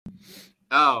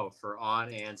Oh, for On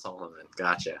and Solomon.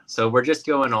 Gotcha. So we're just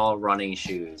going all running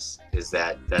shoes. That's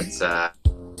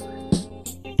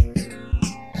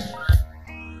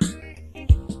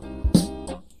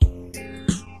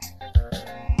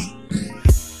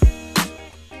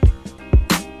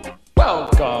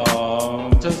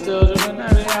Welcome to Still Drippin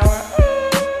Happy Hour.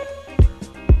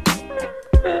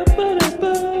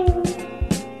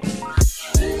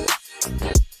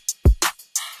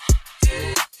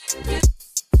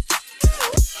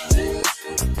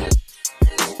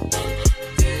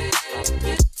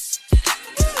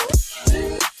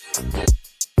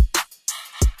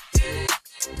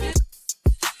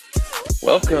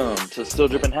 Welcome to Still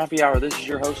Drippin Happy Hour. This is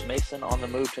your host, Mason. On the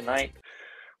move tonight,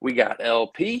 we got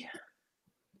LP.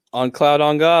 On Cloud,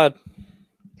 on God.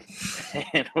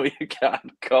 And we got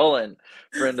Cullen,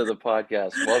 friend of the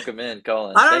podcast. Welcome in,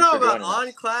 Cullen. I don't Thanks know for about joining On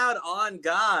us. Cloud, on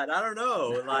God. I don't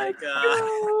know.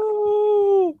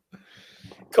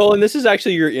 Colin, this is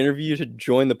actually your interview to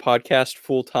join the podcast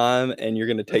full time, and you're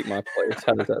going to take my place.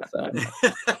 How does that sound?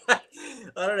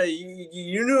 I don't know.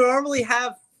 You normally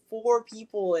have 4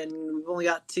 people, and we've only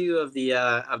got 2 of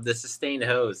the sustained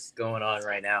hosts going on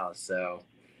right now. So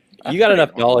you got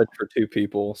enough knowledge for 2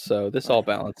 people, so this all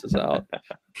balances out.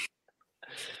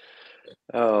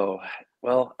 Oh,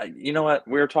 well, you know what?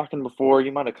 We were talking before.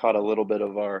 You might have caught a little bit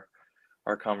of our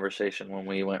conversation when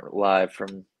we went live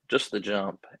from just the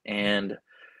jump. And,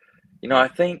 you know, I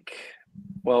think,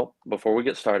 well, before we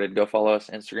get started, go follow us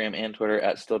Instagram and Twitter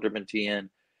at StillDrippinTN.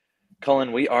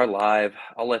 Cullen, we are live.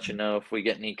 I'll let you know if we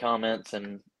get any comments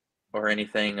or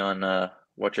anything on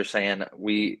what you're saying.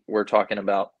 We're talking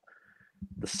about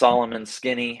the Solomon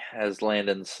Skinny as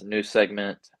Landon's new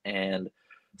segment, and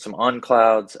some On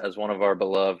Clouds as one of our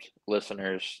beloved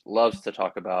listeners loves to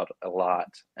talk about a lot.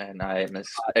 And I am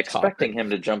expecting him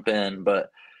to jump in,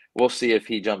 but we'll see if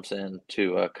he jumps in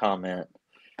to comment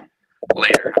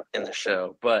later in the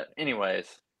show. But anyways,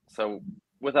 so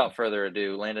without further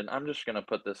ado, Landon, I'm just going to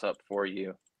put this up for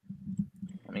you.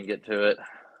 Let me get to it.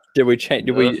 Did we change?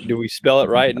 Do we spell it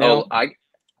right now? Oh, I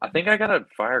think I got a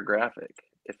fire graphic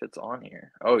if it's on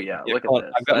here. Oh yeah, look at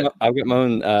this. I've got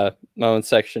my own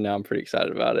section now. I'm pretty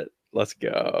excited about it. Let's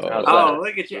go. Oh,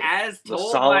 look at you, as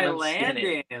told by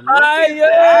Landon.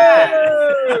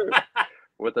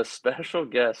 With a special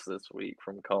guest this week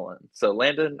from Cullen. So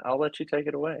Landon, I'll let you take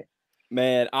it away.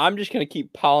 Man, I'm just going to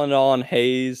keep piling on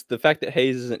Hayes. The fact that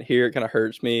Hayes isn't here, it kind of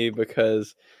hurts me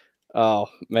because, oh,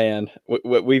 man,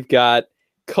 we've got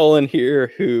Cullen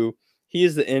here who he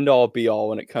is the end-all, be-all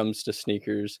when it comes to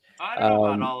sneakers. I don't know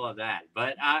about all of that,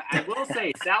 but I will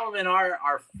say Salomon are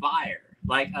fire,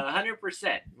 like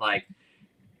 100%. Like,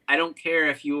 I don't care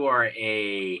if you are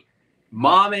a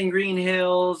mom in Green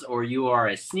Hills or you are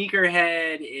a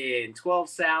sneakerhead in 12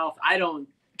 South. I don't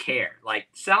care. Like,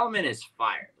 Salomon is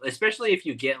fire, especially if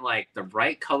you get like the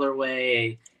right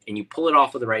colorway and you pull it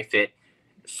off with the right fit.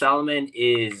 Salomon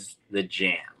is the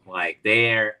jam. Like,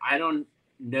 I don't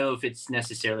know if it's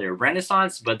necessarily a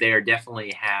renaissance, but they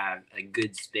definitely have a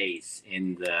good space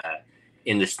in the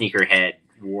sneakerhead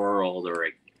world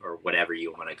or whatever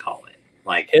you want to call it.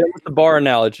 Like, hit it with the bar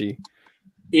analogy.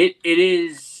 It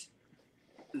is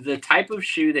the type of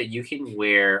shoe that you can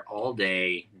wear all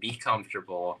day, be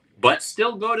comfortable, but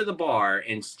still go to the bar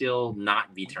and still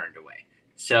not be turned away.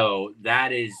 So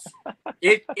that is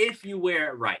if you wear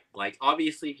it right. Like,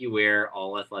 obviously, if you wear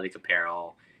all athletic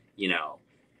apparel, you know,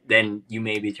 then you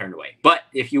may be turned away. But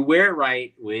if you wear it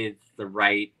right with the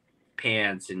right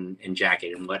pants and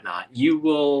jacket and whatnot, you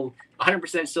will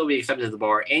 100% still be accepted at the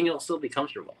bar, and you'll still be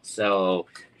comfortable. So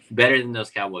better than those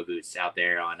cowboy boots out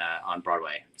there on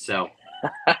Broadway. So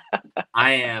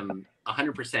I am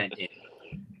 100% in.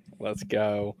 Let's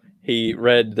go. He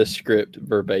read the script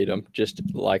verbatim, just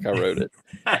like I wrote it.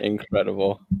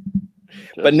 Incredible.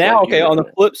 But now, okay, on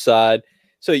the flip side,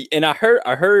 so, and I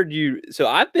heard you, so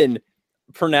I've been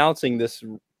pronouncing this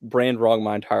brand wrong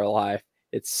my entire life.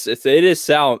 It is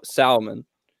Salomon,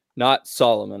 not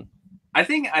Solomon. I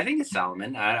think it's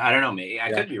Salomon. I don't know, me.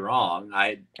 I could be wrong.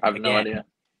 I have no idea.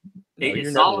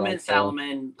 It's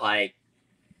Salomon. Like,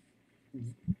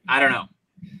 I don't know.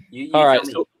 You all right,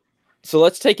 so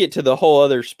let's take it to the whole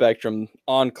other spectrum.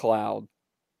 On Cloud.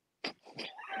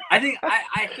 I think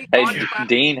hey,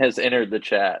 Dean has entered the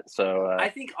chat, so I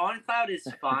think On Cloud is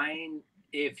fine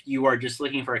if you are just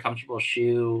looking for a comfortable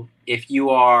shoe. If you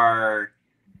are,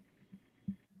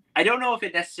 I don't know if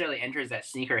it necessarily enters that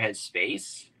sneakerhead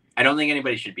space. I don't think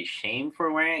anybody should be shamed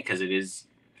for wearing it because it is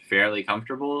fairly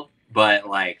comfortable. But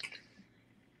like,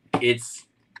 it's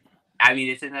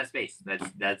in that space.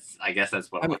 That's I guess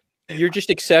that's what you're just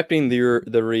accepting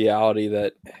the reality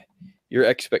that your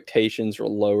expectations are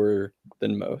lower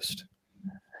than most.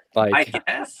 I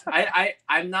guess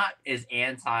I'm not as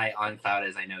anti on cloud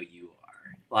as I know you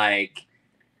are. Like,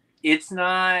 it's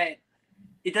not.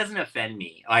 It doesn't offend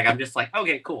me. Like, I'm just like,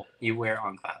 okay, cool. You wear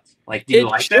on clouds. Like, do you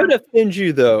like them? It should offend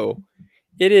you though.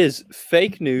 It is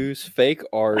fake news, fake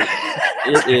art.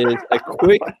 It is a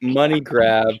quick money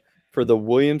grab for the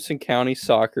Williamson County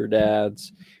soccer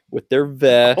dads with their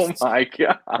vests Oh my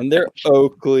god! and their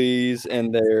Oakleys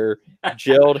and their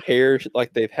gelled hair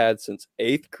like they've had since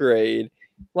 8th grade.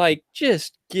 Like,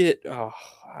 just get. Oh,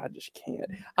 I just can't.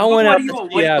 I went out to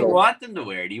What do you Seattle. want them to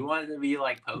wear? Do you want them to be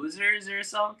like posers or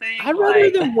something? I'd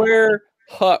rather them wear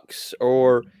Hucks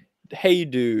or Hey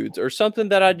Dudes or something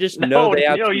that I just know they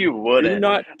absolutely you wouldn't. do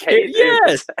not care. Hey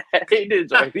Yes, Hey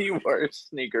Dudes are the worst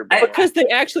sneaker brands. because they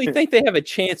actually think they have a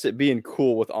chance at being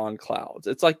cool with On Clouds.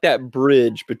 It's like that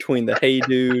bridge between the Hey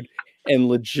Dude and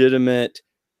legitimate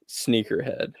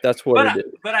sneakerhead. That's what it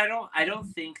is. But I don't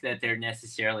think that they're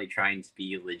necessarily trying to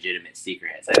be legitimate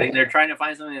sneakerheads. I think they're trying to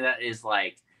find something that is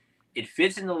like, it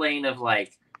fits in the lane of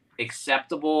like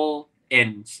acceptable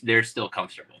and they're still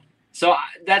comfortable. So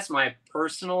that's my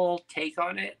personal take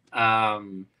on it.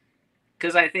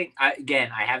 Because I think, I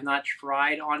have not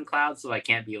tried On Cloud, so I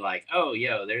can't be like, oh,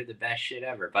 yo, they're the best shit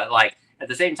ever. But like at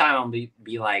the same time, I'll be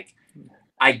like,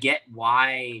 I get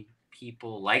why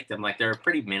people like them. Like, they're a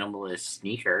pretty minimalist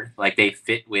sneaker. Like, they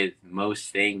fit with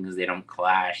most things. They don't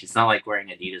clash. It's not like wearing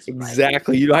Adidas.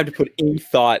 Exactly. You don't have to put any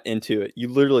thought into it. You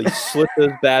literally slip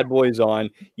those bad boys on.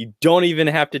 You don't even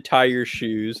have to tie your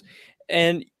shoes,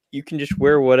 and you can just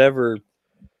wear whatever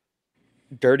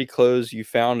dirty clothes you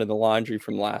found in the laundry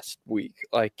from last week.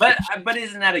 Like, but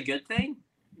isn't that a good thing?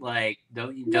 Like,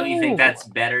 don't you think that's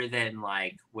better than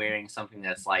like wearing something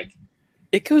that's like?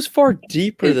 It goes far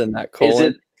deeper than that, Colin. Is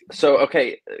it so?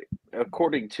 Okay,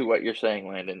 according to what you're saying,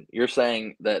 Landon, you're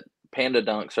saying that Panda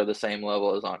Dunks are the same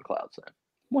level as On Clouds.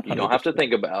 Then 100%. you don't have to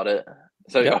think about it.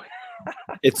 So yep.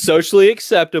 It's socially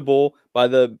acceptable by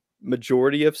the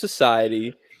majority of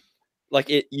society. Like,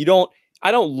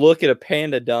 I don't look at a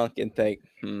Panda Dunk and think,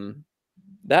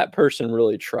 that person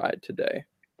really tried today.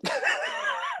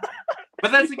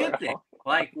 But that's a good thing.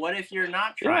 Like, what if you're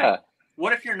not trying? Yeah.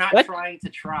 What if you're not trying to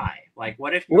try? Like,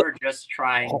 what if you're just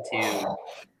trying to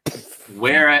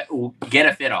get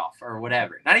a fit off or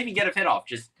whatever? Not even get a fit off,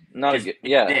 just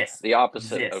the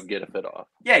opposite of get a fit off.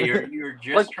 Yeah, you're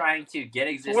just trying to get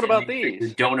existence. What about these? You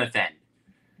don't offend.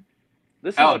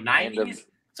 This is 90s.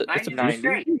 It's a 90s.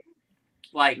 Great.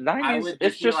 Like, 90s,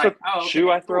 it's just a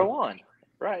shoe I throw on,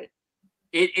 right?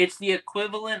 It's the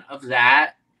equivalent of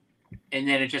that, and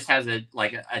then it just has a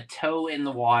toe in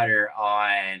the water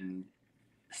on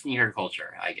sneaker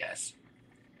culture, I guess.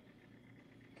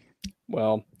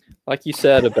 Well, like you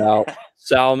said about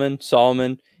Solomon,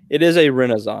 it is a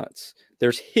renaissance.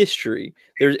 There's history.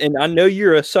 And I know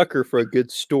you're a sucker for a good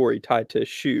story tied to a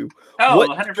shoe. Oh,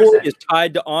 what 100%. story is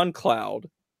tied to On Cloud?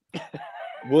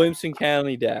 Williamson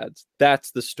County dads.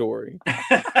 That's the story.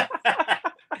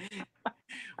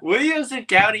 Williamson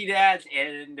County dads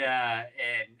and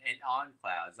On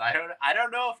Clouds. I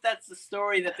don't know if that's the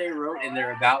story that they wrote in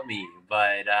there about me,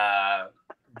 but I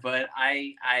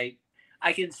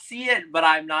can see it, but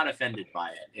I'm not offended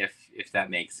by it, if that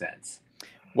makes sense.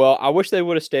 Well, I wish they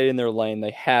would have stayed in their lane.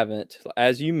 They haven't.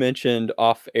 As you mentioned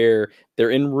off air,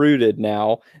 they're enrooted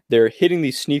now. They're hitting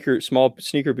these small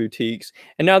sneaker boutiques,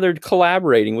 and now they're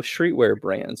collaborating with streetwear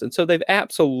brands. And so they've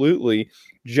absolutely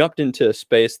jumped into a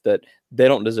space that they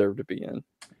don't deserve to be in.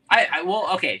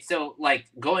 So like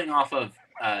going off of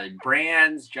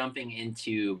brands jumping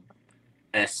into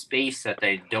a space that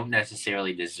they don't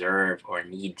necessarily deserve or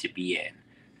need to be in.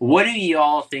 What do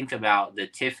y'all think about the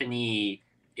Tiffany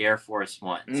Air Force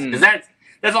Ones? Because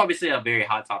that's obviously a very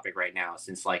hot topic right now,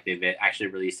 since like they've actually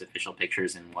released official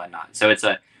pictures and whatnot. So it's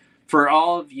for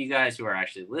all of you guys who are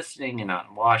actually listening and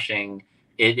not watching,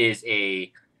 it is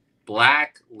a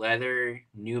black leather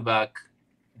nubuck,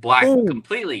 black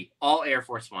completely, all Air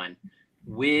Force One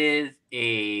with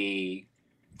a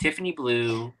Tiffany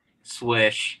blue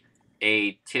swoosh,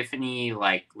 a Tiffany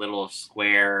like little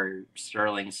square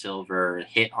sterling silver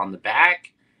hit on the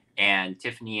back, and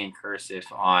Tiffany in cursive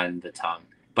on the tongue.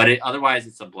 But otherwise,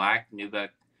 it's a black nubuck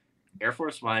Air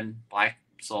Force One, black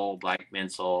sole, black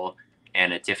midsole,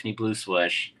 and a Tiffany blue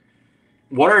swoosh.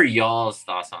 What are y'all's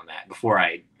thoughts on that? Before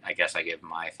I guess I give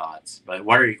my thoughts, but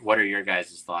what are your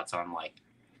guys' thoughts on like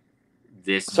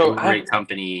this great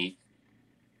company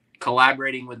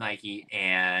collaborating with Nike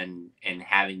and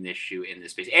having this shoe in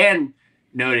this space? And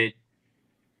noted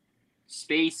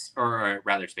space, or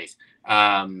rather space,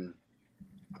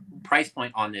 price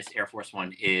point on this Air Force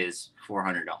One is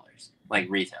 $400, like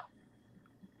retail.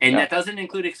 And that doesn't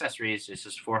include accessories. It's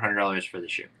just $400 for the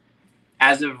shoe.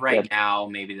 As of right now,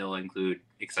 maybe they'll include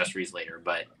accessories later,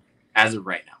 but as of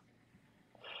right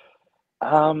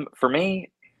now. For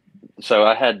me, so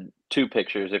I had two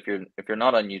pictures. If you're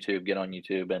not on YouTube, get on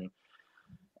YouTube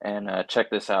and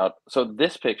check this out. So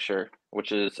this picture,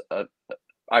 which is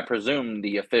I presume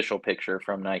the official picture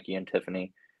from Nike and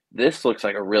Tiffany, this looks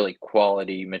like a really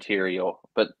quality material.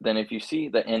 But then if you see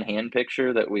the in-hand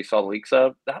picture that we saw leaks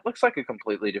of, that looks like a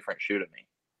completely different shoe to me.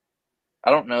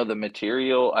 I don't know the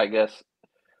material, I guess,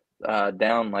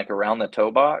 down like around the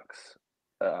toe box.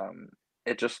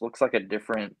 It just looks like a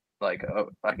different, like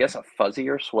I guess a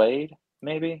fuzzier suede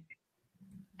maybe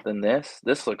than this.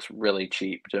 This looks really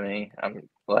cheap to me. I'm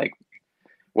like,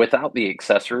 without the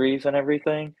accessories and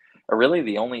everything, really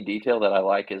the only detail that I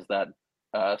like is that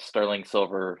sterling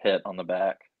silver hit on the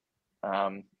back.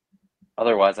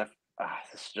 Otherwise, this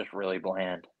is just really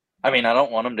bland. I mean, I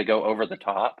don't want them to go over the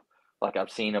top. Like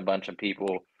I've seen a bunch of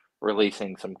people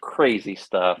releasing some crazy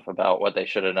stuff about what they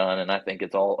should have done, and I think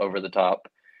it's all over the top.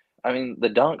 I mean, the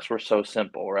dunks were so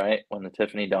simple, right? When the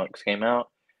Tiffany dunks came out,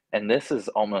 and this is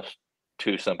almost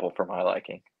too simple for my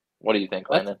liking. What do you think,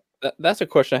 Landon? That's a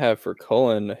question I have for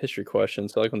Cullen, a history question.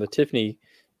 So, like when the Tiffany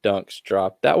dunks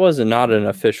dropped, that was not an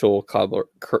official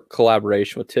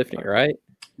collaboration with Tiffany, right?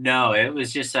 No, it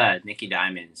was just Nikki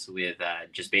Diamonds with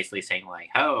just basically saying like,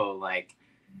 oh, like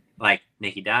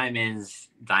Nikki Diamonds,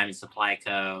 Diamond Supply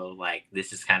Co. Like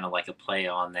this is kind of like a play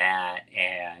on that,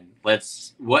 and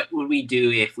what would we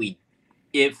do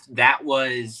if that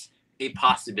was a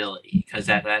possibility? Because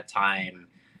at that time,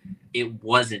 it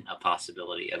wasn't a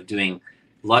possibility of doing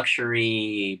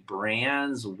luxury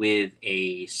brands with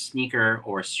a sneaker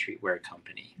or streetwear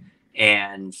company.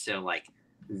 And so like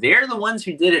they're the ones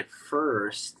who did it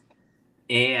first,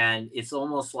 and it's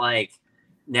almost like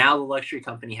now the luxury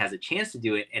company has a chance to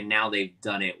do it, and now they've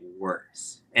done it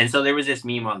worse. And so there was this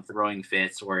meme on Throwing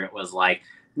Fits where it was like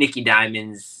Nikki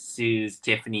Diamonds sues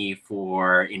Tiffany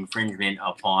for infringement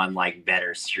upon like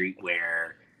better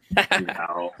streetwear,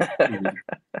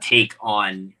 take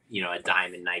on, a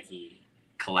Diamond Nike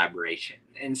collaboration.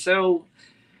 And so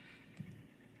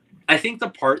I think the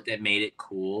part that made it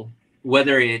cool,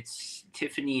 whether it's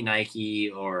Tiffany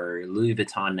Nike or Louis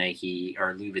Vuitton Nike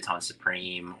or Louis Vuitton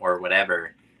Supreme or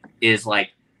whatever, is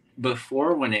like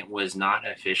before when it was not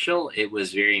official, it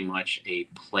was very much a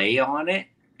play on it.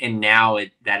 And now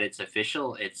that it's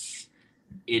official, it's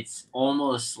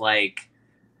almost like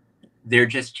they're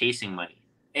just chasing money.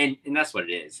 And that's what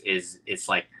it is it's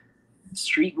like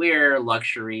streetwear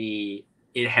luxury.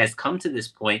 It has come to this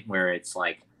point where it's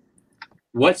like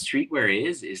what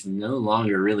streetwear is no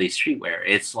longer really streetwear.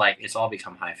 It's like it's all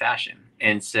become high fashion.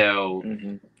 And so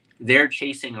they're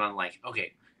chasing on like,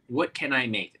 okay, what can I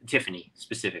make? Tiffany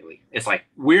specifically. It's like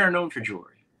we are known for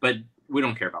jewelry, but we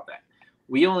don't care about that.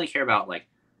 We only care about like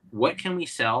what can we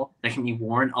sell that can be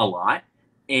worn a lot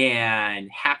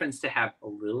and happens to have a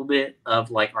little bit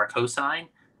of like our cosign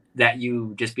that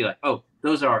you just be like, oh,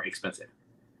 those are expensive.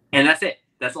 And that's it.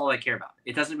 That's all I care about.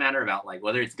 It doesn't matter about like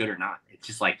whether it's good or not. It's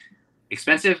just like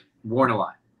expensive, worn a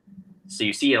lot. So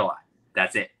you see it a lot.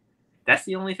 That's it. That's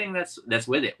the only thing that's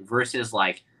with it versus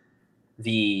like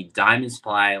the Diamond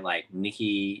Supply, like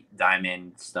Nikki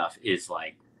Diamond stuff is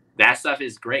like, that stuff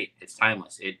is great. It's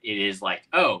timeless. It is like,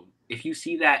 oh, if you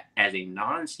see that as a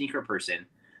non-sneaker person,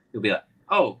 you'll be like,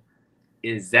 oh,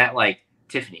 is that like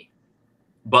Tiffany?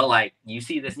 But like you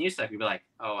see this new stuff, you'll be like,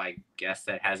 oh, I guess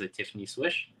that has a Tiffany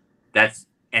swoosh. That's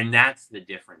the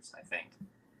difference, I think,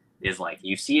 is like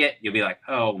you see it, you'll be like,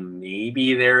 oh,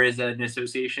 maybe there is an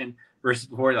association, versus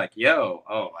before like,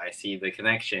 I see the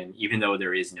connection, even though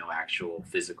there is no actual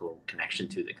physical connection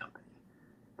to the company.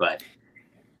 But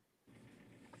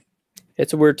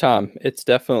it's a weird time. It's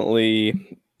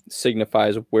definitely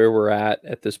signifies where we're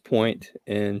at this point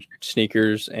in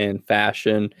sneakers and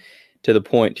fashion, to the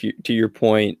point to your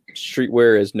point,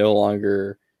 streetwear is no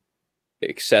longer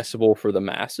accessible for the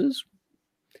masses.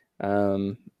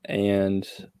 And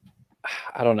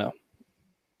I don't know.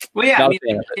 Well, yeah, I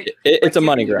mean, it's a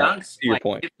money grab. To your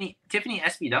point, Tiffany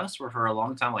SB dunks were for a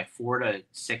long time like $400 to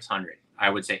 $600. I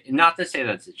would say, not to say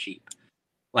that's cheap.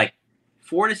 Like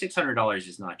 $400 to $600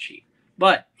 is not cheap,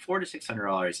 but $400 to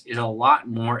 $600 is a lot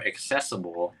more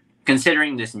accessible.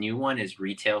 Considering this new one is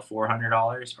retail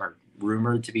 $400 or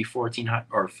rumored to be $1,400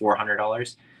 or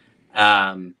 $400.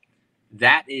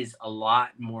 That is a lot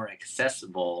more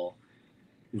accessible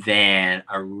than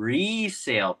a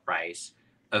resale price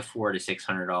of $400 to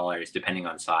 $600, depending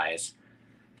on size.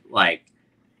 Like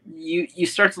you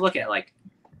start to look at like,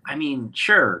 I mean,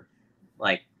 sure,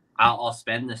 like I'll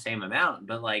spend the same amount,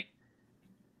 but like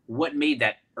what made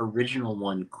that original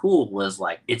one cool was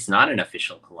like, it's not an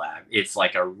official collab. It's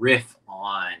like a riff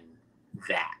on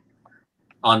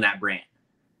that brand.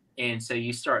 And so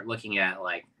you start looking at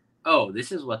like, oh,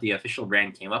 this is what the official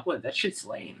brand came up with. That shit's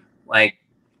lame. Like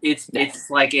it's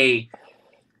like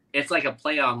a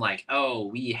play on like, oh,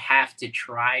 we have to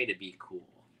try to be cool.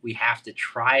 We have to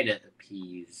try to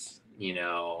appease,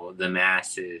 the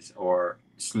masses or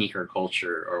sneaker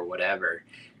culture or whatever.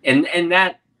 And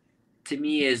that to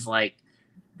me is like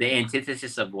the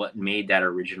antithesis of what made that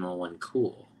original one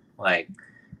cool. Like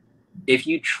if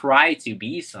you try to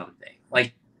be something,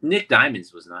 like Nick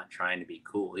Diamond's was not trying to be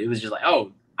cool. It was just like,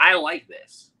 oh, I like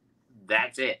this.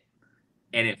 That's it.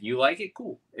 And if you like it,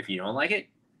 cool. If you don't like it,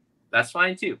 that's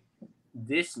fine too.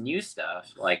 This new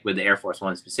stuff, like with the Air Force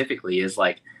One specifically, is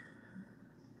like,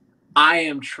 I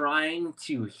am trying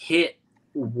to hit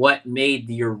what made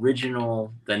the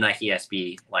Nike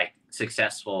SB like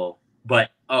successful,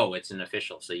 but it's an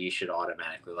official, so you should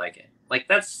automatically like it. Like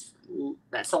that's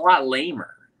a lot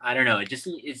lamer. I don't know.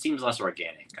 It seems less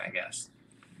organic, I guess.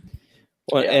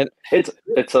 Well, yeah. And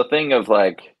it's a thing of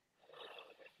like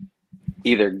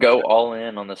either go all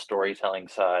in on the storytelling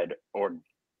side or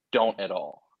don't at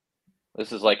all.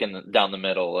 This is like down the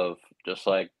middle of just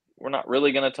like, we're not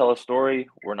really going to tell a story.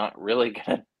 We're not really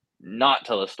going to not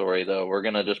tell a story though. We're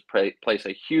going to just place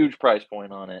a huge price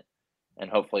point on it.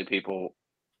 And hopefully people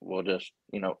will just,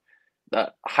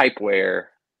 the hypewear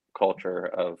culture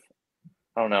of,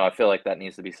 I don't know. I feel like that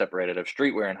needs to be separated of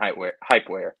streetwear and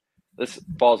hypewear. This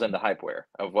falls into hypewear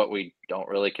of what we don't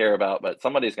really care about, but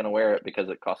somebody's going to wear it because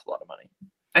it costs a lot of money.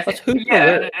 Who's going to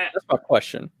wear it? That's my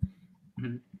question.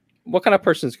 Mm-hmm. What kind of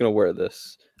person is going to wear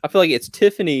this? I feel like it's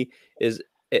Tiffany is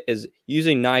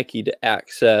using Nike to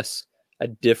access a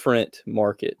different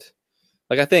market.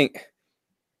 Like I think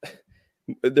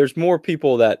there's more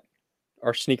people that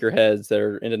are sneakerheads that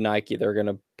are into Nike that are going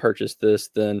to purchase this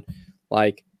than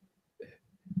like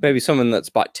maybe someone that's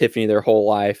bought Tiffany their whole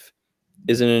life,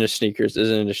 isn't into sneakers,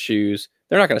 isn't into shoes.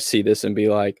 They're not going to see this and be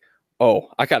like, oh,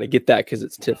 I got to get that because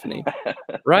it's Tiffany.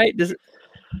 Right?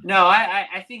 No,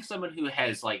 I think someone who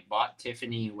has like bought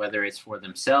Tiffany, whether it's for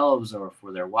themselves or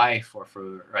for their wife or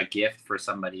for a gift for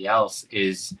somebody else,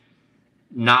 is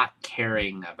not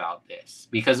caring about this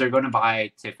because they're going to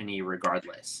buy Tiffany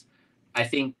regardless. I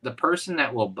think the person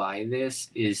that will buy this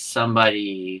is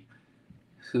somebody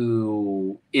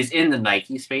who is in the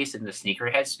Nike space, in the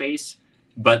sneakerhead space,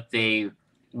 but they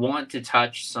want to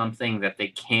touch something that they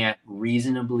can't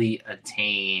reasonably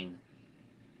attain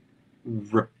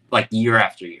like year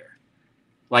after year.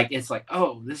 Like it's like,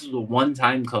 oh, this is a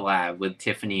one-time collab with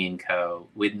Tiffany and Co.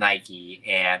 with Nike,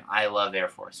 and I love Air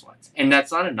Force Ones. And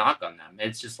that's not a knock on them.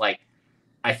 It's just like,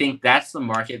 I think that's the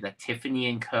market that Tiffany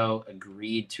and Co.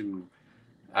 agreed to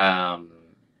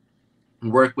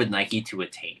work with Nike to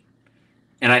attain.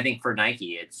 And I think for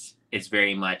Nike, it's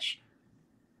very much,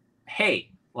 hey,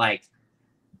 like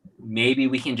maybe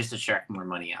we can just extract more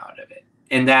money out of it.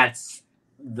 And that's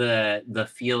the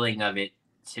feeling of it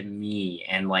to me.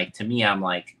 And like to me, I'm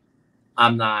like,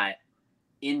 I'm not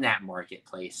in that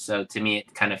marketplace. So to me,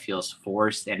 it kind of feels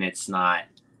forced and it's not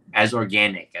as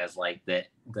organic as like the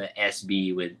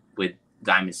SB with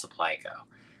Diamond Supply Co.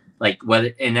 Like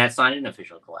whether, and that's not an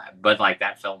official collab, but like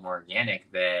that felt more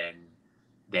organic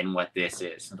than what this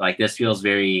is. Like this feels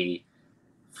very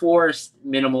forced,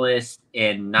 minimalist,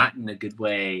 and not in a good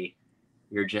way.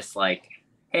 You're just like,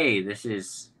 hey, this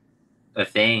is a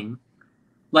thing.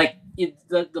 Like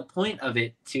the point of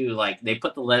it too, like they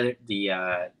put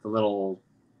the little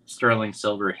sterling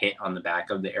silver hit on the back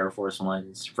of the Air Force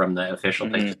Ones from the official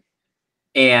picture,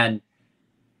 and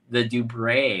the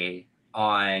Dubray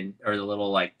on, or the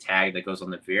little like tag that goes on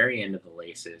the very end of the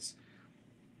laces,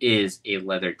 is a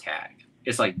leather tag.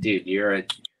 It's like, dude, you're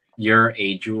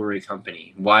a jewelry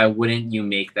company. Why wouldn't you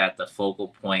make that the focal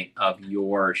point of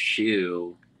your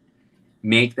shoe?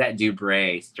 Make that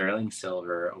Dubray sterling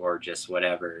silver or just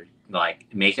whatever. Like,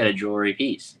 make it a jewelry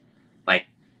piece. Like,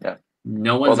 yeah.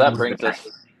 No one's. Well, that brings us.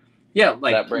 Yeah,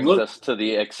 like that brings us to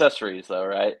the accessories, though,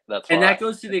 right? That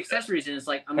goes to the accessories, and it's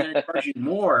like, I'm going to charge you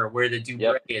more. Where the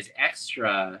Dubray is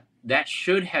extra, that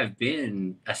should have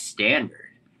been a standard.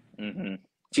 Mm-hmm.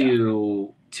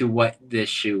 To what this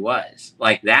shoe was.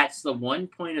 Like, that's the one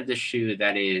point of the shoe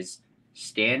that is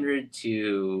standard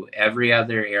to every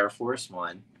other Air Force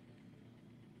One.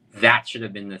 That should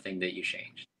have been the thing that you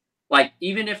changed. Like,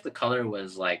 even if the color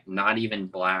was like not even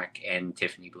black and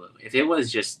Tiffany blue, if it was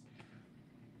just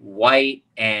white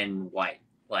and white,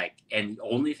 like, and the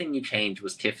only thing you changed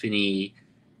was Tiffany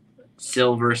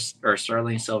silver or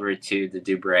sterling silver to the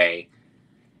Dubray,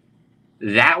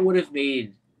 that would have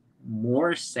made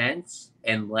more sense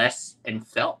and less and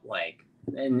felt like,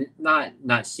 and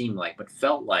not seemed like, but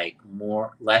felt like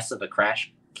less of a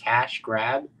cash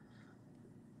grab,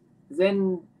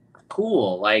 then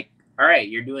cool. Like, all right,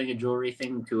 you're doing a jewelry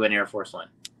thing to an Air Force One.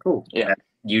 Cool. Yeah.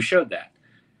 You showed that.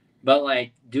 But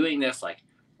like doing this, like,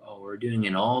 oh, we're doing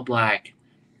an all black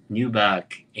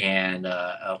nubuck and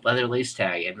a leather lace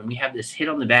tag, and then we have this hit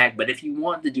on the back. But if you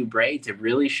want the Dubray to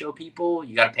really show people,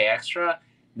 you got to pay extra.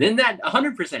 Then that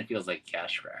 100% feels like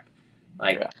cash grab.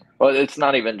 Like, yeah. Well, it's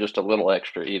not even just a little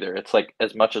extra either. It's like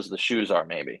as much as the shoes are.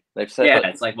 Maybe they've said yeah,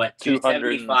 it's like what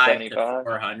 275 to 275?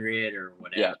 400 or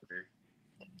whatever. Yeah.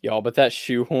 Y'all, but that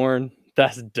shoehorn,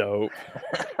 that's dope.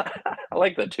 I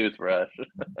like the toothbrush.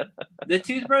 The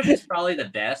toothbrush is probably the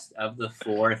best of the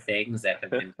 4 things that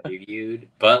have been previewed.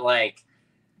 But like,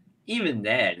 even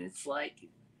then, it's like,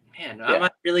 man, am I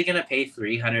really gonna pay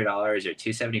 $300 or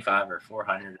 $275 or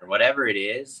 $400 or whatever it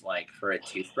is, like for a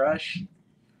toothbrush?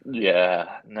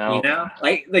 Yeah, no. You know,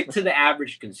 like to the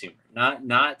average consumer,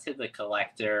 not to the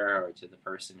collector or to the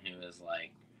person who is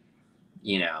like,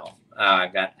 you know,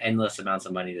 I've got endless amounts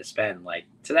of money to spend. Like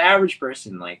to the average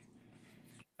person, like,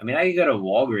 I mean, I could go to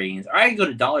Walgreens or I could go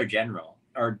to Dollar General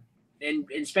and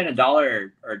spend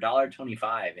 $1 or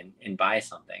 $1.25 and buy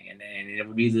something, and it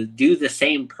would do the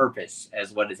same purpose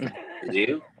as what it's meant to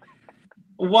do.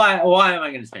 Why am I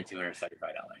going to spend $275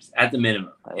 at the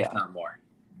minimum, if not more?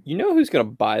 You know who's going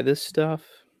to buy this stuff?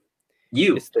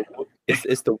 You.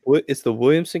 It's the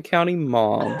Williamson County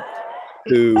mom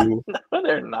who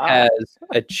has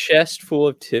a chest full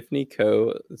of Tiffany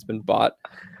Co. that's been bought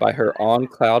by her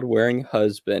on-cloud wearing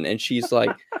husband, and she's like,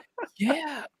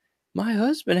 yeah, my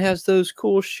husband has those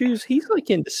cool shoes. He's like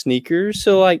into sneakers,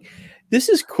 so like this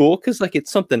is cool because like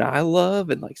it's something I love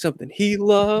and like something he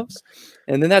loves,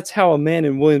 and then that's how a man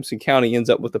in Williamson County ends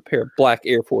up with a pair of black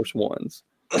Air Force Ones.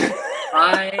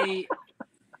 I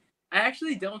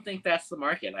actually don't think that's the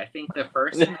market. I think the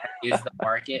person is the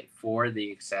market for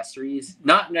the accessories,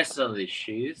 not necessarily the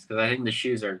shoes, because I think the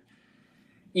shoes are,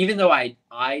 even though I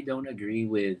don't agree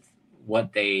with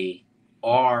what they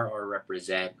are or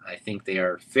represent, I think they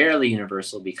are fairly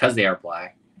universal because they are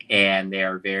black and they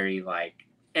are very like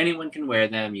anyone can wear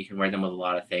them. You can wear them with a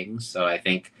lot of things. So I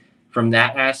think from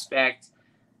that aspect,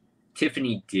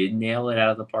 Tiffany did nail it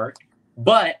out of the park,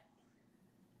 but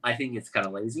I think it's kind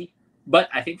of lazy. But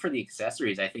I think for the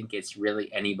accessories, I think it's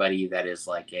really anybody that is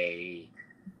like a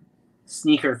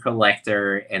sneaker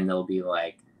collector and they'll be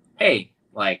like, hey,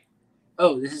 like,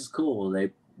 oh, this is cool.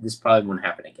 This probably won't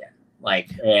happen again.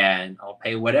 Like, and I'll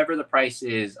pay whatever the price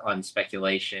is on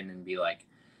speculation and be like,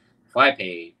 if I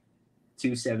pay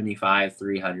 $275,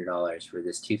 $300 for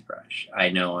this toothbrush, I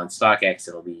know on StockX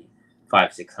it'll be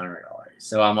 $500-$600.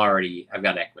 So I've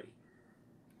got equity.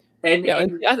 And, yeah,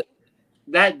 and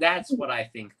that's what I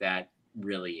think that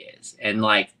really is. And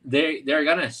like they're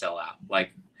gonna sell out.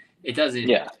 Like it doesn't.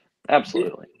 Yeah,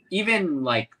 absolutely. Even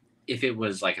like if it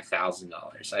was like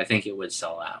 $1,000, I think it would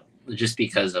sell out just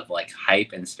because of like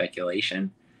hype and speculation.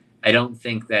 I don't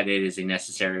think that it is a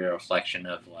necessary reflection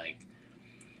of like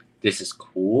this is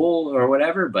cool or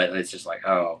whatever, but it's just like,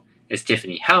 oh, it's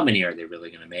Tiffany. How many are they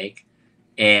really gonna make?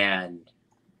 And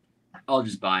I'll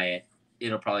just buy it.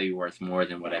 It'll probably be worth more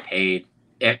than what I paid.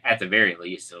 At the very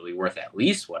least, it'll be worth at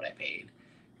least what I paid.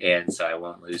 And so I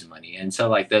won't lose money. And so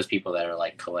like those people that are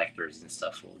like collectors and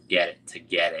stuff will get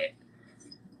it,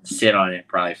 sit on it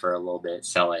probably for a little bit,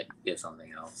 sell it, get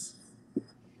something else.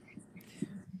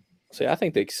 See, I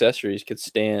think the accessories could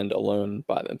stand alone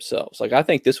by themselves. Like I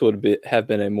think this would have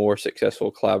been a more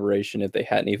successful collaboration if they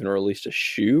hadn't even released a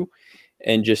shoe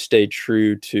and just stayed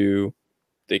true to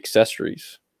the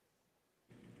accessories.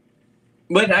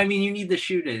 But I mean, you need the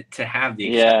shoe to have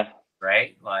the accessories,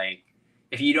 right? Like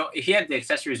if you have the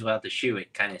accessories without the shoe,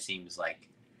 it kind of seems like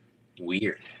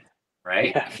weird,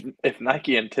 right? Yeah, if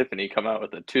Nike and Tiffany come out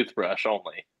with a toothbrush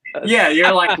only. Yeah,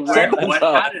 you're like,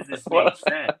 how does this make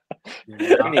sense?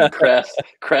 You need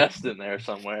crest in there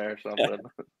somewhere or something.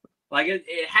 Like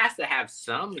it has to have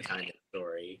some kind of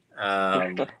story.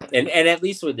 And at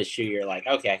least with the shoe, you're like,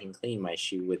 okay, I can clean my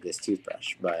shoe with this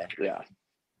toothbrush. But yeah.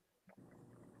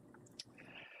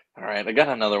 All right, I got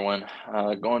another one.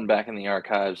 Going back in the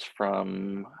archives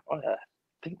from, I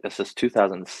think this is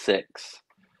 2006.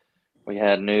 We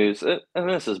had news, and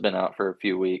this has been out for a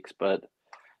few weeks, but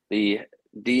the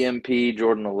DMP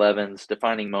Jordan 11s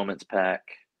Defining Moments pack.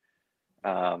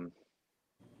 Yeah,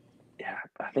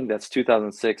 I think that's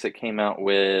 2006. It came out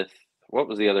with, what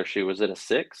was the other shoe? Was it a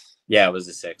 6? Yeah, it was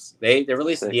a 6. They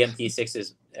released the DMP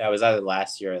 6s. It was either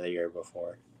last year or the year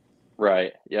before.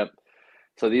 Right. Yep.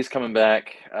 So these coming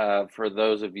back, for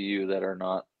those of you that are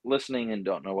not listening and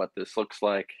don't know what this looks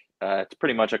like, It's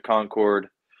pretty much a Concord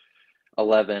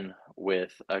 11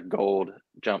 with a gold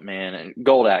Jumpman and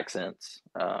gold accents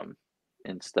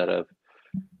instead of,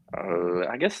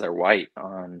 I guess they're white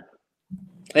on.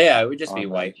 Yeah, it would just be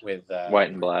on white those. with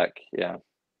White and black, yeah.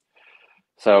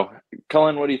 So,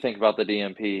 Cullen, what do you think about the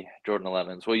DMP Jordan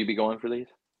 11s? Will you be going for these?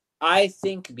 I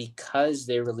think because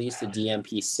they released the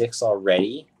DMP 6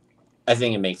 already, I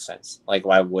think it makes sense. Like,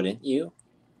 why wouldn't you?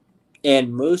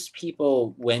 And most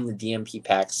people, when the DMP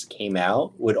packs came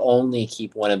out, would only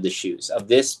keep one of the shoes. Of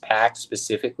this pack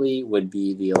specifically would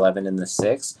be the 11 and the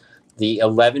 6. The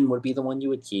 11 would be the one you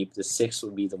would keep. The 6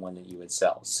 would be the one that you would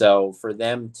sell. So for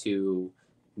them to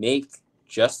make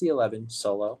just the 11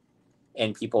 solo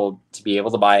and people to be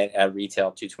able to buy it at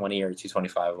retail $220 or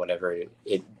 $225, whatever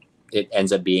it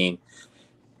ends up being,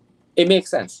 it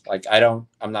makes sense. Like, I'm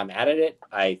not mad at it.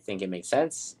 I think it makes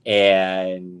sense.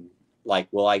 And like,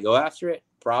 will I go after it?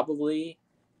 Probably.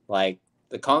 Like,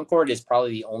 the Concorde is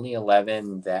probably the only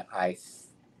 11 that I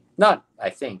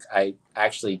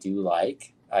actually do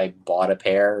like. I bought a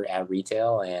pair at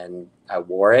retail and I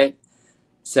wore it.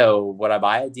 So would I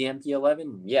buy a DMP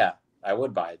 11? Yeah, I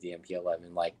would buy a DMP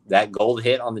 11. Like, that gold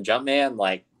hit on the Jumpman,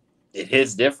 like, it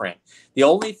is different. The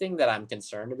only thing that I'm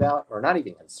concerned about, or not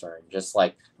even concerned, just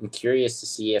like I'm curious to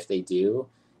see if they do,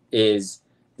 is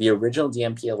the original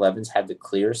DMP 11s had the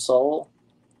clear sole,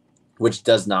 which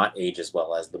does not age as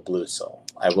well as the blue sole,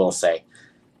 I will say.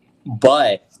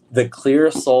 But the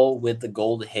clear sole with the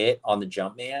gold hit on the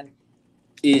Jumpman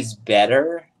is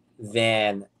better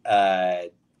than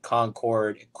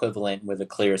Concorde equivalent with a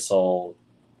clear sole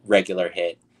regular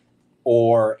hit,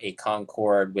 or a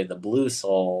Concorde with a blue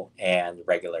sole and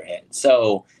regular hit.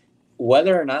 So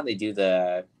whether or not they do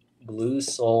the blue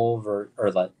sole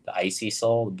or the icy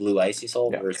sole, the blue icy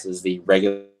sole versus the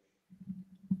regular.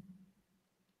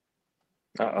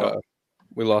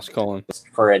 We lost Colin.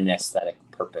 For an aesthetic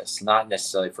purpose, not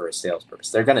necessarily for a sales purpose.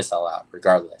 They're going to sell out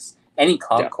regardless. Any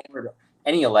Concorde,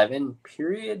 any 11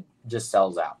 period just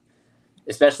sells out,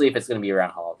 especially if it's going to be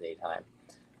around holiday time.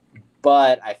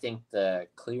 But I think the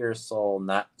clear sole,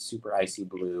 not super icy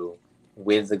blue,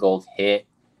 with the gold hit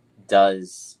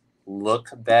does look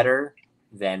better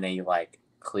than a like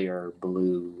clear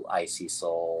blue icy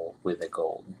sole with a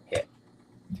gold hit.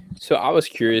 So I was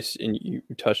curious, and you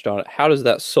touched on it. How does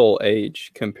that sole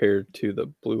age compared to the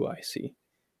blue icy?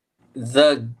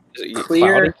 The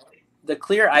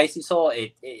clear icy sole,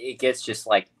 it gets just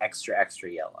like extra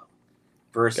yellow,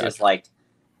 versus like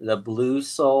the blue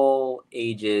sole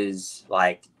ages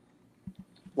like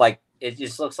it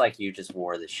just looks like you just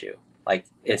wore the shoe. Like,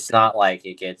 it's not like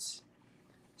it gets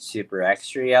super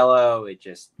extra yellow. It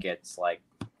just gets like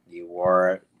you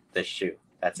wore the shoe.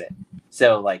 That's it.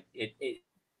 So like it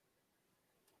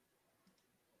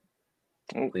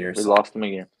we lost him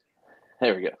again.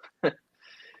 There we go.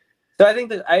 So I think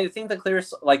the clear,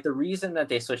 like, the reason that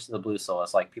they switched to the blue sole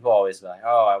is like people always be like,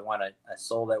 oh, I want a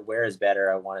sole that wears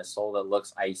better. I want a sole that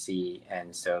looks icy,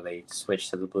 and so they switch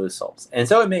to the blue soles. And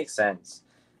so it makes sense.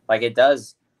 Like, it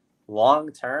does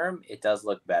long term, it does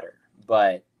look better,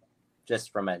 but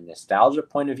just from a nostalgia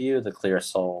point of view, the clear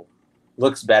sole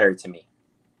looks better to me.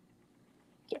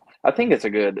 I think it's a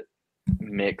good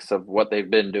mix of what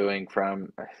they've been doing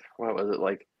from, what was it,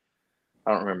 like,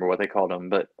 I don't remember what they called them,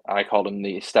 but I called them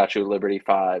the Statue of Liberty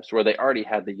 5s, where they already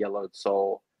had the yellowed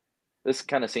sole. This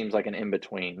kind of seems like an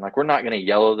in-between. Like, we're not going to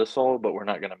yellow the sole, but we're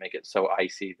not going to make it so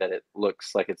icy that it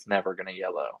looks like it's never going to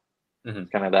yellow. Mm-hmm.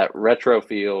 Kind of that retro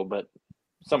feel, but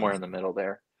somewhere in the middle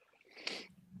there.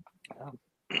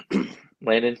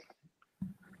 Landon,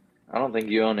 I don't think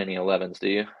you own any 11s, do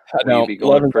you? I don't. Will you be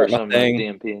going 11s for aren't my some of those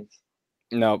thing. DMPs?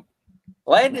 No.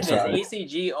 Landon is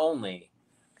ACG only.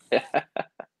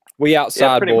 We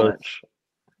outside, pretty boys. much.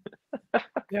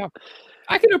 Yeah.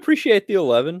 I can appreciate the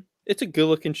 11. It's a good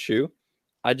looking shoe.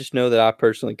 I just know that I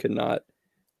personally could not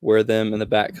wear them in the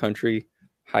backcountry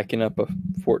hiking up a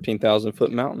 14,000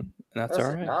 foot mountain. And that's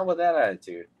all right. Not with that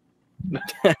attitude.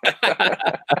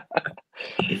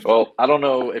 Well, I don't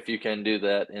know if you can do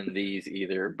that in these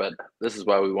either, but this is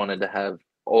why we wanted to have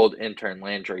old intern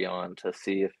Landry on to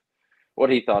see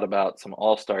what he thought about some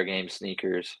All-Star Game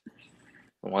sneakers.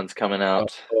 The one's coming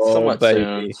out somewhat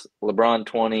soon. LeBron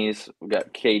 20s. We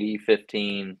got KD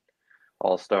 15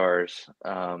 All-Stars.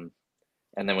 And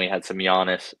then we had some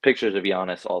pictures of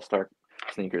Giannis All-Star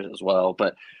sneakers as well.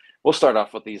 But we'll start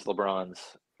off with these LeBrons.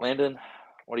 Landon,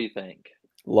 what do you think?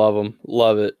 Love them.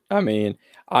 Love it. I mean,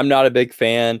 I'm not a big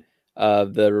fan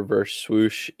of the reverse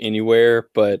swoosh anywhere,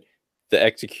 but the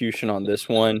execution on this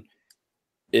one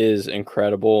is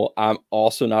incredible. I'm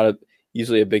also not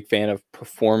usually a big fan of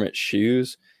performance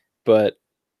shoes, but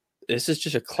this is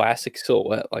just a classic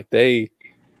silhouette. Like they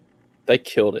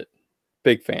killed it.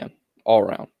 Big fan all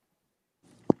around.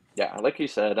 Yeah, like you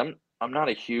said, I'm not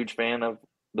a huge fan of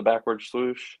the backward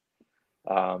swoosh.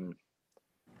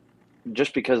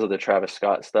 Just because of the Travis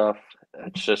Scott stuff,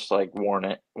 it's just like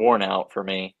worn out for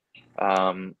me.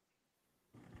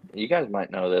 You guys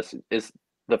might know this. Is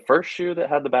the first shoe that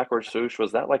had the backward swoosh,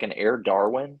 was that like an Air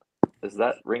Darwin? Does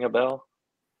that ring a bell?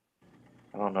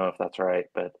 I don't know if that's right,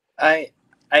 but I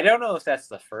don't know if that's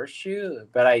the first shoe,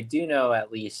 but I do know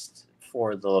at least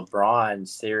for the LeBron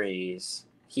series,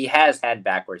 he has had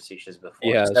backward swooshes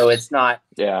before. Yes. So it's not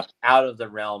yeah, out of the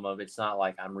realm of, it's not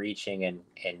like I'm reaching and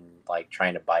like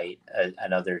trying to bite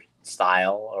another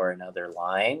style or another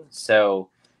line. So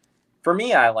for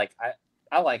me, I like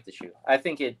the shoe. I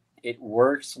think it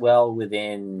works well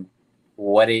within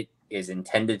what it is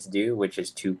intended to do, which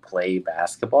is to play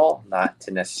basketball, not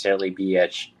to necessarily be a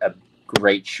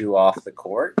great shoe off the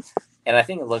court. And I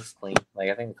think it looks clean. Like,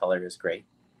 I think the color is great.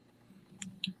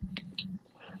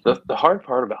 the hard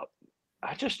part about,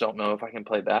 I just don't know if I can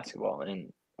play basketball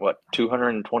in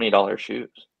 $220 shoes.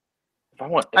 If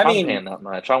I'm paying that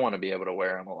much, I want to be able to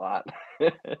wear them a lot.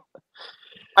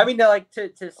 I mean, like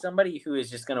to somebody who is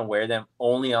just going to wear them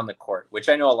only on the court, which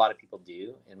I know a lot of people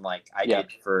do. And like I did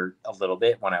for a little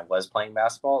bit when I was playing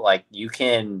basketball. Like, you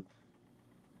can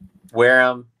wear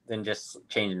them, then just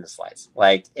change into slides.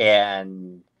 Like,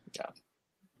 and yeah,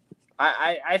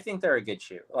 I think they're a good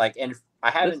shoe. Like, and I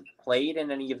haven't played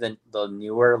in any of the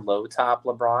newer low top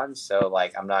LeBrons. So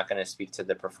like, I'm not going to speak to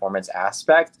the performance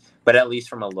aspect, but at least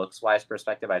from a looks wise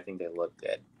perspective, I think they look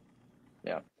good.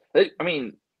 Yeah. I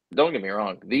mean, don't get me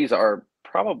wrong. These are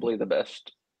probably the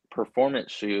best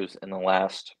performance shoes in the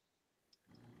last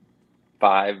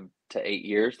 5 to 8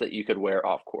 years that you could wear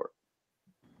off court.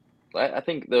 I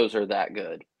think those are that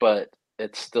good, but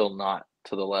it's still not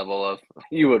to the level of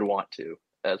you would want to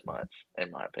as much,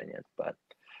 in my opinion. But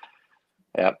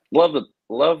yeah, love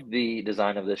the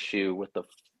design of this shoe with the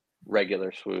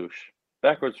regular swoosh.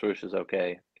 Backward swoosh is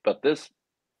okay, but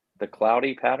the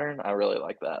cloudy pattern, I really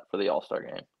like that for the All-Star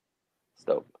game. It's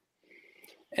dope.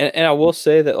 And I will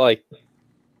say that, like,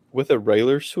 with a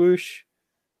regular swoosh,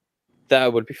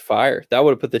 that would be fire. That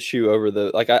would have put the shoe over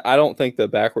the, like, I don't think the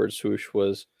backward swoosh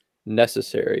was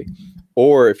necessary.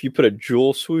 Or if you put a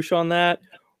jewel swoosh on that,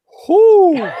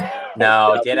 whoo!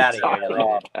 No, get out of here,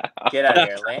 Landon. Get out of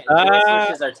here. Jewel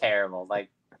swooshes are terrible. Like,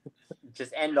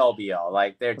 just end all be all.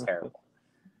 Like, they're terrible.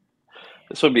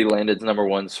 This would be Landon's number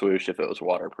one swoosh if it was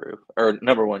waterproof, or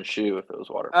number one shoe if it was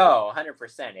waterproof. Oh,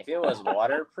 100%. If it was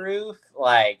waterproof,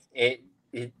 like he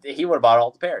would have bought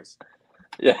all the pairs.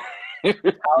 Yeah. We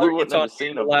wouldn't have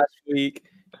seen him last week.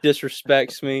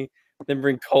 Disrespects me. Then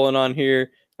bring Colin on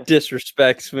here.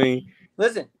 Disrespects me.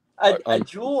 Listen, a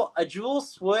jewel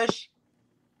swoosh,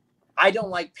 I don't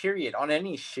like, period, on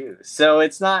any shoe. So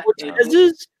it's not.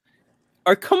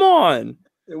 Or come on.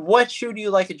 What shoe do you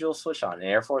like a jewel swoosh on? An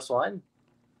Air Force One?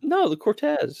 No, the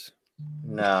Cortez.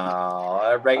 No,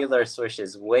 a regular swoosh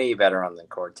is way better on the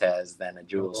Cortez than a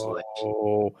jewel swoosh.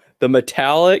 Oh, the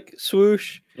metallic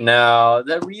swoosh? No,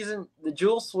 the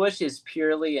jewel swoosh is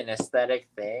purely an aesthetic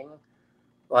thing.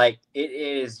 Like, it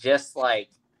is just like,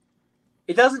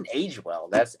 it doesn't age well.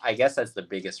 I guess that's the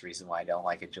biggest reason why I don't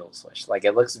like a jewel swoosh. Like,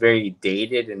 it looks very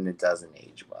dated and it doesn't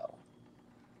age well.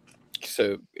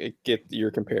 So you're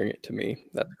comparing it to me.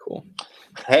 That's cool.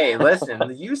 Hey,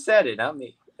 listen, you said it, not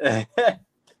me.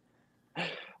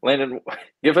 Landon,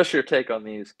 give us your take on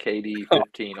these KD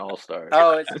 15 All-Stars.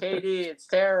 Oh, it's KD. It's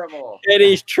terrible.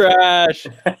 KD's trash.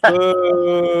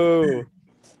 Boo.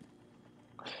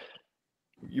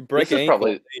 You break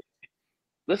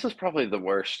this is probably the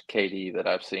worst KD that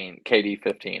I've seen. KD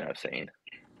 15 I've seen.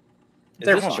 I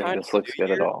don't think this looks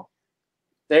good at all.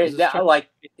 They're like,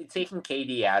 taking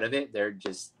KD out of it. They're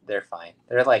fine.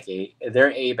 They're like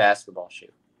they're a basketball shoe.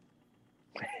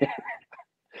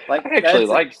 Like, I actually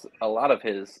like a lot of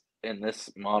his in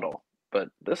this model, but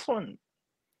this one,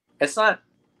 it's not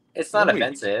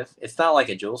offensive. It's not like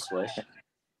a jewel swoosh.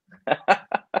 It's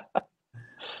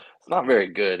not very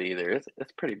good either.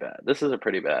 It's pretty bad. This is a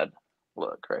pretty bad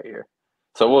look right here.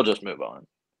 So we'll just move on.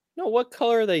 No, what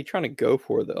color are they trying to go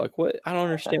for though? Like, what? I don't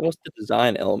understand. What's the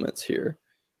design elements here?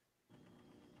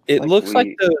 It looks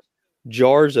like the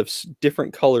jars of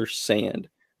different color sand,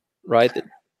 right?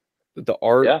 The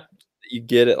art that you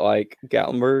get at like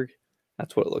Gatlinburg,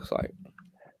 that's what it looks like.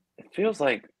 It feels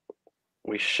like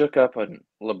we shook up a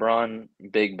LeBron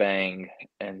Big Bang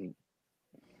and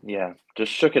Yeah,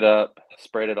 just shook it up,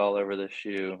 sprayed it all over the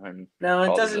shoe, and No,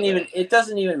 called it a day. it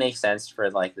doesn't even make sense for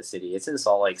like the city. It's in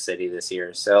Salt Lake City this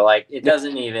year. So like it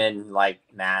doesn't even like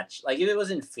match. Like if it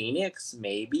was in Phoenix,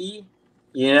 maybe,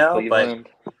 but Cleveland.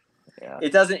 Yeah.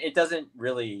 it doesn't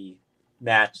really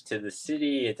match to the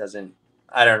city. It doesn't,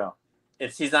 I don't know.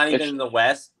 He's not even in the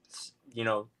West,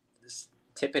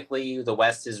 typically the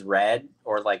West is red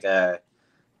or like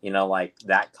like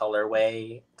that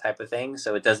colorway type of thing.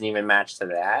 So it doesn't even match to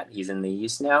that. He's in the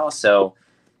East now. So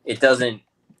it doesn't,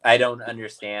 I don't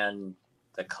understand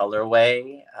the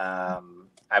colorway.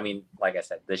 I mean, like I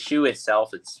said, the shoe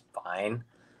itself, it's fine,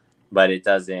 but it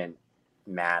doesn't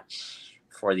match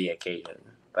for the occasion.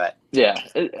 But yeah,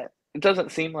 it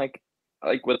doesn't seem like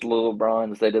with Little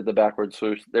Bronze, they did the backward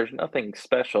swoosh. There's nothing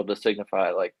special to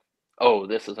signify like, oh,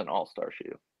 this is an all-star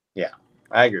shoe. Yeah,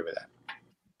 I agree with that.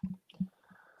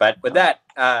 But with that,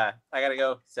 I gotta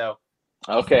go. So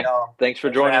okay, thanks for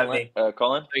joining me,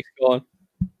 Colin. Thanks, Colin.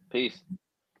 Peace.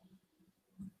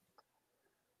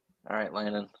 All right,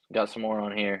 Landon, got some more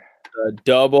on here. A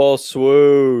double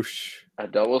swoosh. A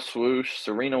double swoosh.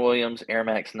 Serena Williams Air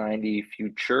Max 90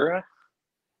 Futura.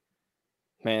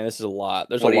 Man, this is a lot.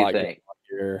 There's what a lot do you think?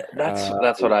 Here.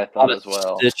 That's what I thought as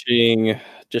well. Stitching,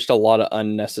 just a lot of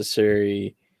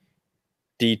unnecessary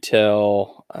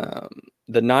detail.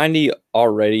 The 90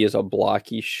 already is a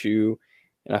blocky shoe,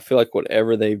 and I feel like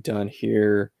whatever they've done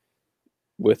here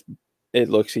with it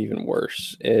looks even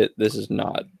worse. This is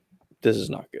not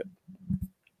good.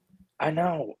 I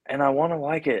know, and I want to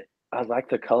like it. I like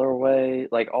the colorway,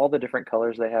 like all the different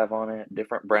colors they have on it,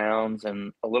 different browns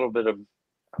and a little bit of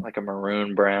like a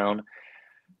maroon brown.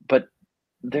 But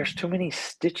there's too many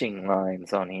stitching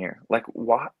lines on here. Like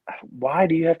why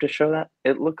do you have to show that?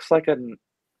 It looks like an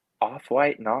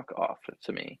off-white knockoff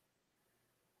to me.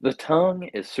 The tongue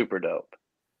is super dope.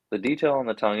 The detail on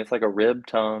the tongue, it's like a rib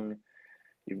tongue.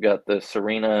 You've got the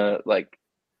Serena like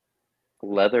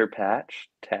leather patch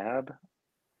tab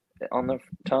on the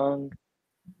tongue.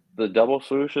 The double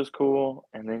swoosh is cool,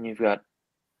 and then you've got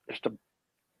just a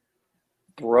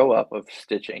throw up of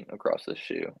stitching across this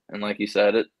shoe. And like you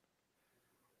said, it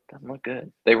doesn't look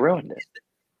good. They ruined it.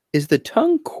 Is the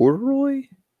tongue corduroy?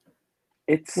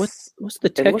 It's what's the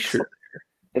texture?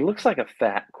 It looks like a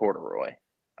fat corduroy.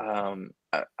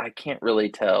 I can't really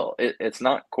tell. It's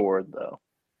not cord though,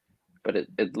 but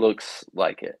it looks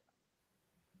like it.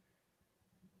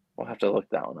 We'll have to look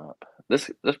that one up.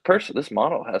 This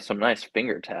model has some nice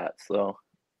finger tats though.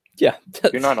 Yeah,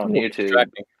 you're not on YouTube.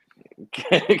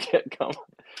 Come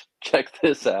check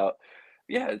this out.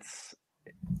 Yeah,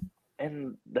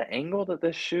 and the angle that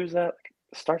this shoe's at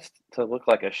starts to look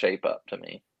like a shape up to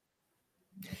me.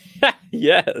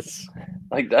 Yes.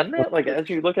 Like, doesn't it? Like, as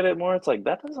you look at it more, it's like,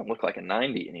 that doesn't look like a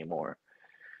 90 anymore.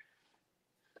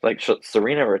 Like,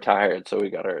 Serena retired, so we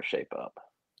got her a shape up.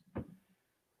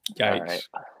 Yikes.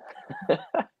 All right.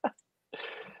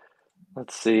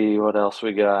 Let's see what else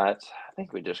we got. I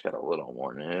think we just got a little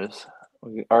more news.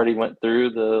 We already went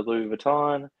through the Louis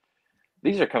Vuitton.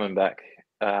 These are coming back,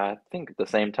 I think, at the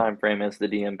same time frame as the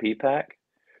DMP pack.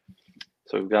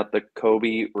 So we've got the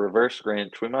Kobe Reverse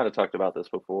Grinch. We might have talked about this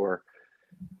before.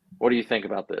 What do you think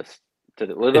about this? Did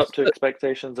it live up to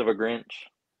expectations of a Grinch?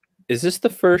 Is this the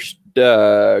first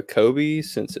Kobe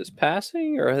since his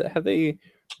passing, or have they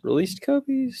released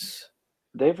Kobe's?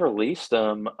 They've released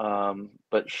them,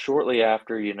 but shortly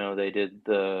after, they did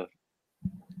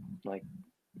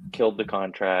killed the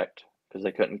contract because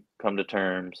they couldn't come to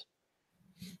terms.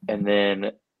 And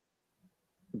then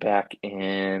back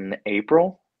in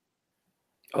April.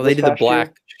 Oh, they did the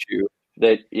black shoe.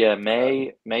 May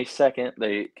 2nd,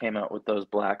 they came out with those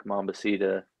black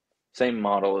Mambasita, same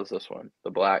model as this one, the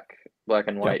black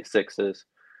and white sixes.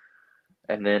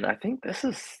 And then I think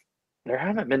there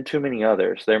haven't been too many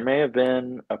others. There may have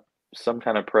been some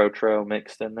kind of Protro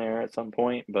mixed in there at some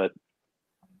point, but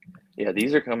yeah,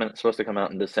 these are supposed to come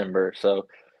out in December. So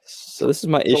this is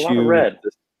my issue. A lot of red.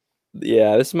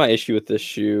 This is my issue with this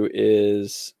shoe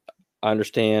is I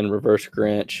understand Reverse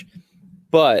Grinch,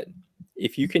 but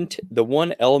if you can, the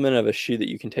one element of a shoe that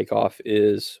you can take off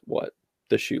is what?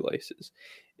 The shoelaces.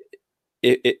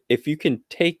 If you can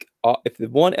take off, if the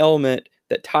one element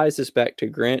that ties this back to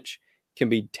Grinch can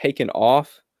be taken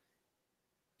off,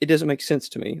 it doesn't make sense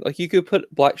to me. Like, you could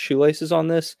put black shoelaces on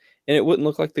this and it wouldn't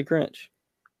look like the Grinch.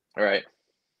 All right.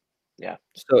 Yeah.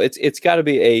 So it's got to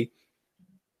be a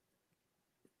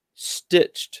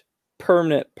stitched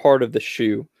permanent part of the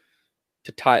shoe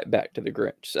to tie it back to the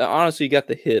Grinch. So honestly, you got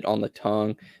the hit on the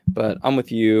tongue, but I'm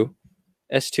with you.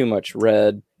 That's too much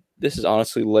red. This is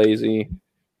honestly lazy.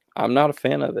 I'm not a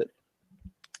fan of it.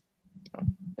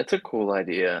 It's a cool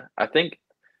idea. I think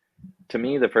to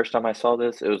me, the first time I saw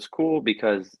this, it was cool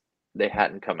because they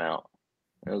hadn't come out.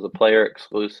 It was a player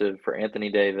exclusive for Anthony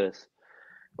Davis.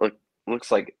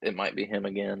 Looks like it might be him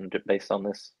again based on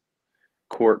this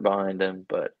court behind him.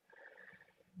 But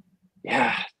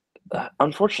yeah,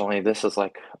 unfortunately, this is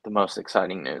like the most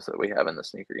exciting news that we have in the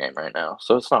sneaker game right now.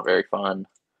 So it's not very fun.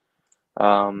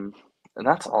 And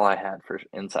that's all I had for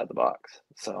Inside the Box.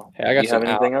 So Hey, do you have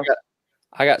anything else?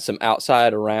 I got some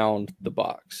outside around the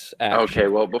box action. Okay,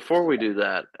 well, before we do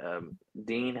that,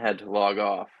 Dean had to log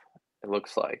off, it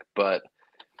looks like. But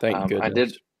Thank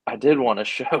goodness. I did want to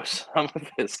show some of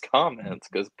his comments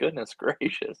because goodness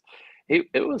gracious,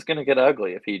 it was going to get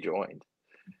ugly if he joined.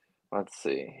 Let's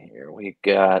see here. We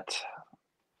got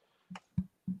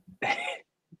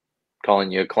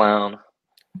calling you a clown,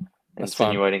 That's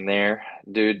insinuating there.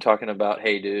 Dude talking about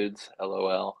hey dudes,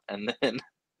 LOL. And then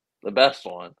the best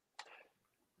one.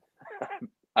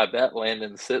 I bet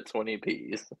Landon sits when he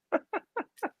pees.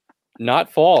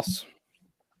 Not false.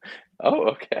 Oh,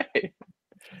 okay.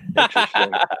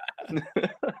 Interesting.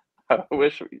 I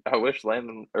wish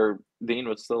Landon or Dean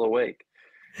was still awake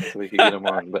so we could get him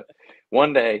on. But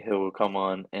one day he will come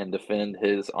on and defend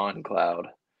his on-cloud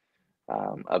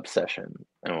obsession,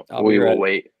 and we will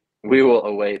wait. We will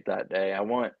await that day. I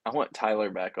want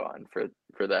Tyler back on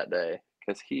for that day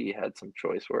because he had some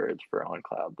choice words for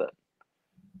on-cloud that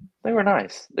they were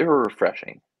nice. They were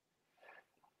refreshing.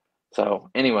 So,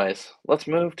 anyways, let's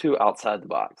move to outside the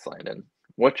box, Landon.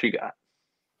 What you got?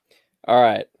 All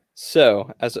right.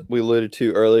 So, as we alluded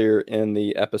to earlier in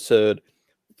the episode,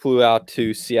 flew out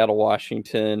to Seattle,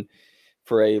 Washington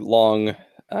for a long,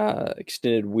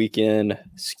 extended weekend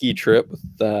ski trip with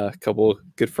a couple of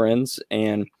good friends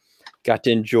and got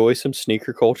to enjoy some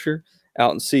sneaker culture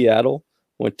out in Seattle.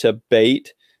 Went to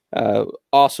Bait,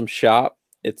 awesome shop.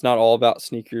 It's not all about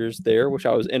sneakers there, which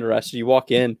I was interested. You walk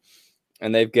in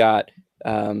and they've got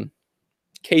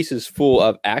cases full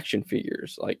of action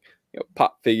figures, like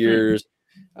pop figures,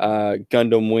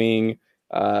 Gundam Wing,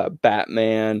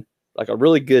 Batman, like a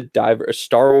really good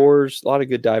Star Wars, a lot of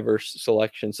good diverse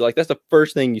selections. So like that's the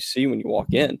first thing you see when you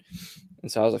walk in.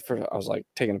 And so I was like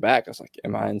taken aback. I was like,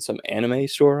 am I in some anime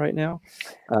store right now?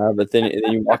 But then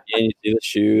you walk in, you see the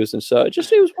shoes. And so it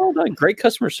was well done. Great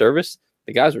customer service.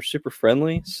 The guys were super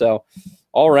friendly. So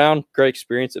all around, great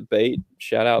experience at Bait.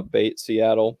 Shout out Bait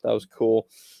Seattle. That was cool.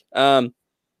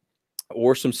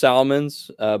 Wore some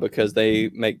Salomons because they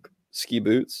make ski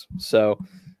boots. So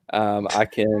I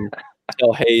can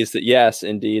tell Hayes that, yes,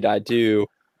 indeed, I do.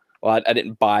 Well, I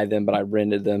didn't buy them, but I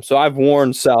rented them. So I've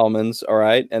worn Salomons, all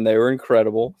right, and they were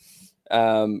incredible.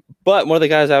 But one of the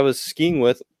guys I was skiing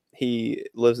with, he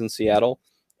lives in Seattle,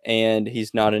 and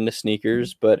he's not into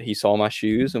sneakers, but he saw my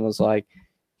shoes and was like,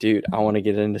 dude, I want to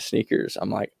get into sneakers. I'm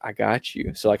like, I got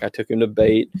you. So like I took him to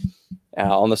Bait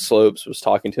on the slopes, was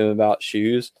talking to him about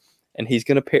shoes, and he's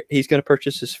gonna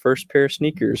purchase his first pair of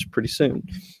sneakers pretty soon.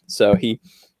 So he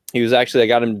was actually, I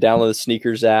got him to download the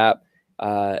sneakers app,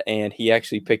 and he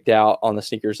actually picked out on the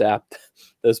sneakers app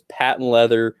those patent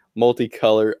leather,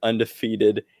 multicolor,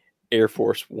 undefeated Air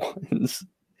Force Ones.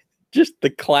 Just the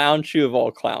clown shoe of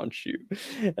all clown shoe.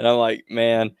 And I'm like,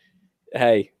 man,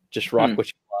 hey, just rock what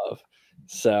you love.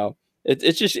 So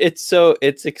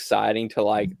it's exciting to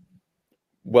like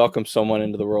welcome someone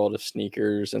into the world of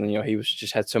sneakers. And then, he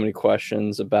had so many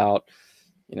questions about,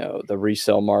 the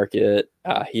resale market.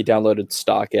 He downloaded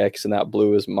StockX and that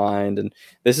blew his mind. And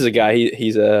this is a guy,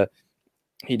 he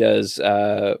does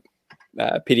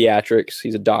pediatrics.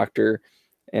 He's a doctor.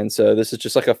 And so this is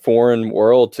just like a foreign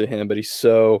world to him, but he's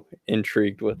so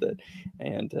intrigued with it.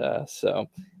 And so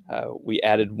we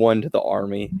added one to the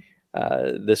army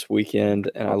this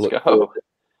weekend. And I look forward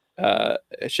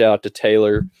shout out to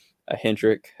Taylor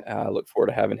Hendrick. I look forward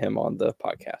to having him on the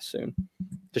podcast soon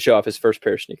to show off his first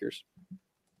pair of sneakers.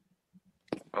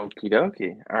 Okie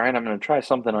dokie. All right, I'm going to try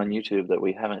something on YouTube that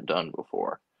we haven't done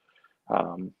before.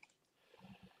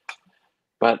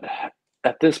 But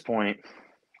at this point,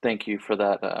 thank you for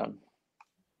that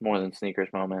more than sneakers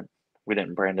moment. We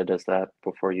didn't brand it as that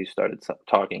before you started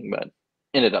talking, but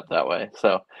ended up that way.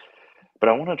 So, but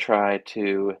I want to try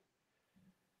to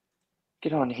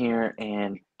get on here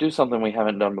and do something we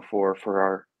haven't done before for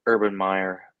our Urban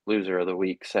Meyer Loser of the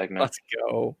Week segment. Let's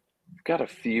go. We've got a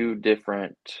few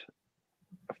different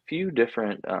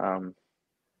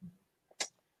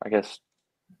I guess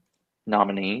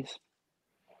nominees.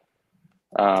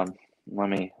 Let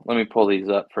me pull these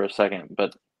up for a second,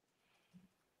 but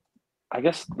I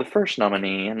guess the first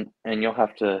nominee, and you'll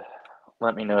have to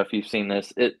let me know if you've seen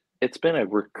this. It's been a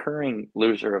recurring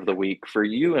loser of the week for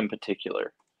you in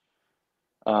particular.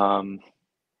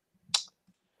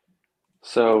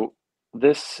 So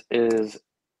This is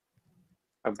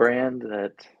a brand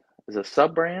that is a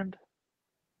sub-brand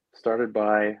started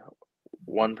by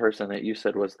one person that you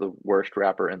said was the worst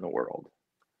rapper in the world.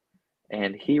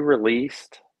 And he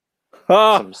released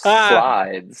some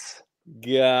slides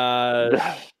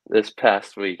Gosh. this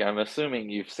past week. I'm assuming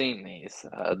you've seen these.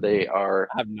 They are.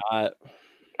 I've not.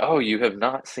 Oh, you have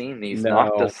not seen these No.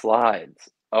 Nocta slides.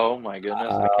 Oh my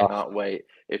goodness, I cannot wait.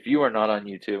 If you are not on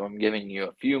YouTube, I'm giving you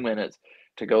a few minutes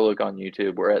to go look on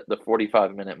YouTube. We're at the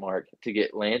 45-minute mark to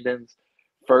get Landon's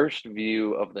first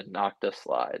view of the Nocta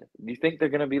slide. Do you think they're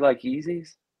going to be like Yeezys?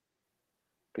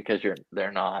 Because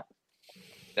they're not.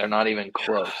 They're not even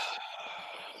close.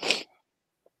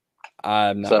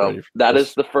 I'm not So ready for that this.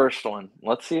 is the first one.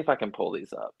 Let's see if I can pull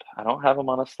these up. I don't have them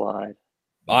on a slide.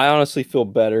 I honestly feel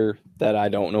better that I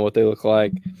don't know what they look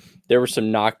like. There were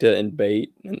some Nocta and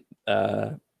bait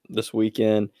this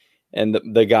weekend, and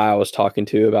the guy I was talking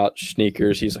to about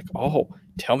sneakers, he's like, "Oh,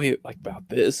 tell me like about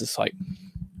this." It's like,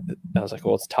 I was like,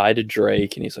 "Well, it's tied to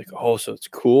Drake," and he's like, "Oh, so it's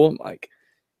cool." I'm like,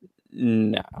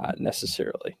 "Not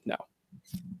necessarily, no."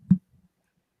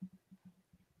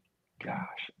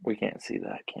 Gosh, we can't see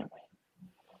that, can we?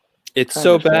 It's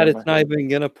so bad it's not even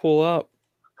gonna pull up.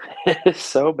 It's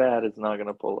so bad it's not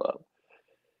gonna pull up.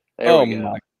 There Oh we go.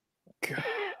 my god.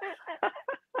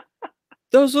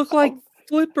 Those look like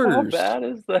flippers. How bad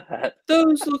is that?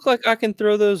 Those look like I can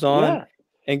throw those on Yeah,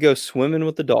 and go swimming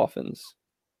with the dolphins.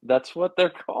 that's what they're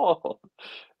called.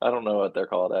 I don't know what they're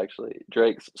called actually.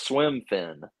 Drake's swim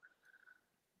fin.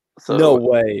 So No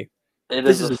way. it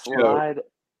This is is a a joke. slide.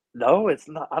 No, it's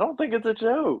not. I don't think it's a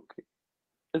joke.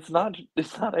 It's not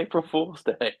April Fool's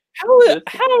Day.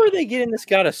 How are they getting this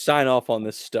guy to sign off on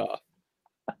this stuff?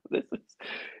 This has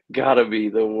gotta be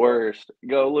the worst.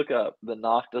 Go look up the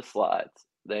Nocta slides.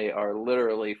 They are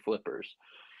literally flippers.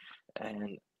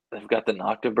 And they've got the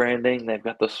Nocta branding. They've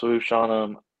got the swoosh on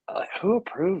them. Who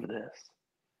approved this?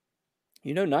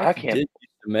 You know, Nike did used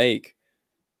to make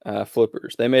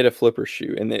flippers. They made a flipper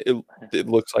shoe, and it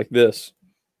looks like this.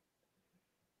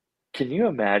 Can you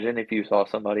imagine if you saw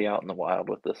somebody out in the wild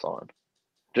with this on?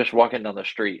 Just walking down the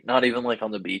street, not even like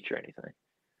on the beach or anything.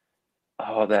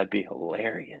 Oh, that'd be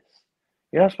hilarious.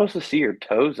 You're not supposed to see your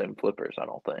toes in flippers, I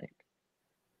don't think.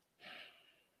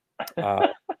 All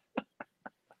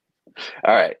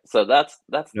right, so that's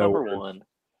No number words. one.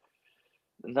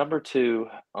 Number two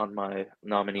on my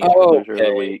nominees for Loser of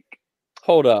the Week.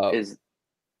 Hold up.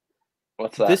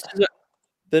 What's that? This is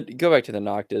go back to the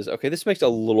Noctas. Okay, this makes a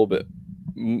little bit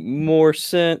more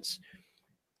sense.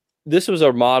 This was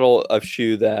a model of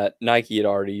shoe that Nike had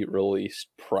already released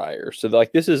prior. So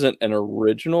like this isn't an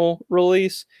original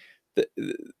release.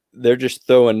 They're just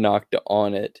throwing Nocta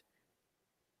on it.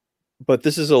 But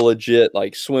this is a legit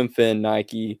like swim fin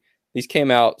Nike. These came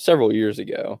out several years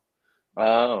ago.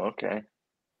 Oh, okay.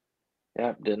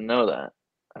 Yeah, didn't know that.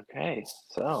 Okay,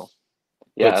 so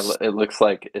yeah, it looks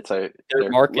like they're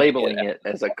labeling it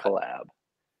as a collab.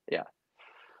 Yeah.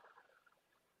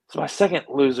 So my second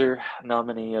loser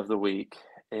nominee of the week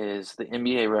is the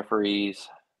NBA referees,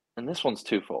 and this one's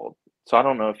twofold. So I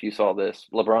don't know if you saw this.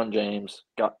 LeBron James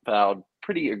got fouled,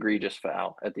 pretty egregious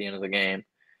foul at the end of the game.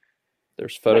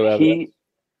 There's photo evidence.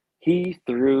 He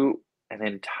threw an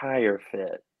entire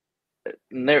fit.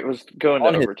 And it was going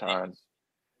to overtime.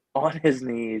 On his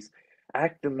knees,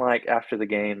 acting like after the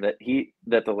game that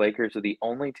the Lakers are the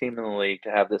only team in the league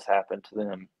to have this happen to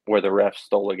them where the refs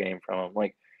stole a game from them.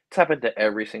 Like, it's happened to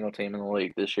every single team in the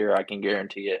league this year, I can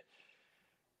guarantee it.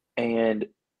 And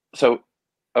so,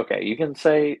 okay, you can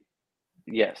say,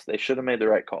 yes, they should have made the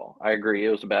right call. I agree, it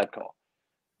was a bad call.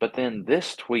 But then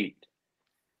this tweet,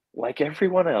 like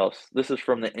everyone else, this is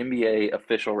from the NBA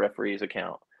official referees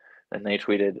account. And they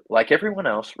tweeted, like everyone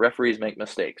else, referees make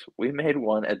mistakes. We made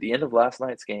one at the end of last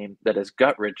night's game that is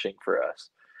gut-wrenching for us.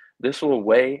 This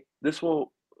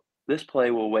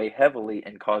play will weigh heavily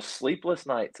and cause sleepless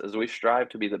nights as we strive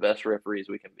to be the best referees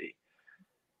we can be.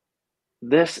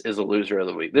 This is a loser of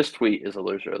the week. This tweet is a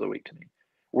loser of the week to me.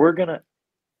 We're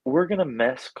gonna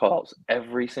mess calls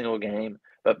every single game,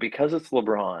 but because it's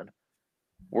LeBron,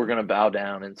 we're gonna bow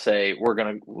down and say we're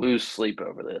gonna lose sleep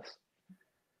over this.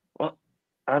 Well,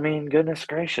 I mean, goodness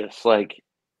gracious, like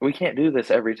we can't do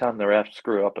this every time the refs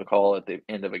screw up a call at the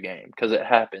end of a game because it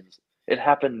happens. It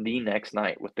happened the next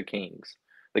night with the Kings.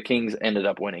 The Kings ended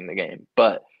up winning the game,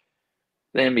 but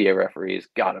the NBA referees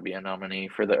got to be a nominee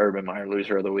for the Urban Meyer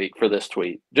Loser of the Week for this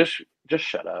tweet. Just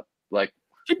shut up. Like,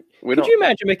 could you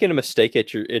imagine making a mistake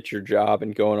at your job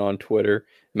and going on Twitter,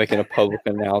 making a public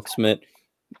announcement?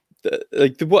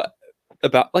 What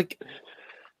about like?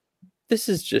 This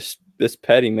is just this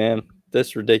petty, man.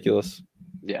 This ridiculous.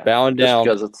 Yeah, bowing down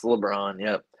because it's LeBron.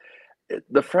 Yep.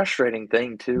 the frustrating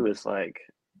thing too is like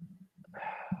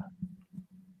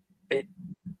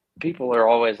people are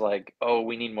always like, oh,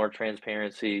 we need more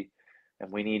transparency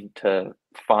and we need to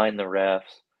fine the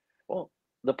refs. Well,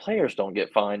 the players don't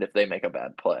get fined if they make a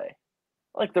bad play.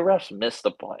 Like the refs miss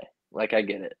the play. Like I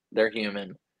get it. They're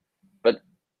human. But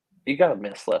you got to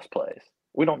miss less plays.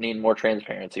 We don't need more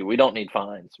transparency. We don't need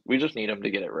fines. We just need them to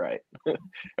get it right.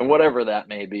 And whatever that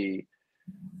may be,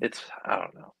 I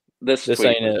don't know. This tweet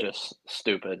ain't was it. just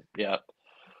stupid. Yeah.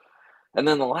 And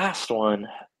then the last one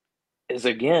is,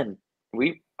 again,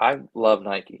 I love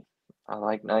Nike. I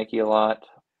like Nike a lot.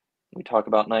 We talk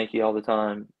about Nike all the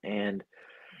time. And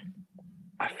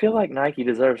I feel like Nike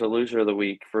deserves a loser of the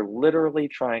week for literally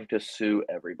trying to sue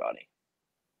everybody.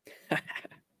 I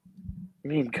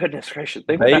mean, goodness gracious.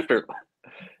 They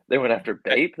went after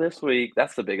Bape this week.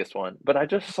 That's the biggest one. But I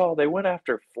just saw they went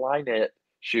after Flyknit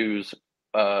shoes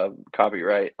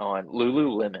copyright on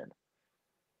Lululemon.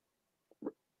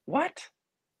 What?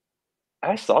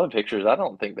 I saw the pictures. I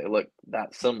don't think they look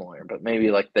that similar, but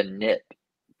maybe like the knit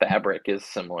fabric is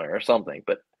similar or something.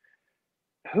 But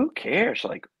who cares?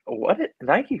 Like,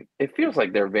 Nike, it feels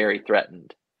like they're very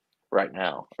threatened right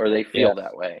now, or they feel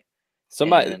that way.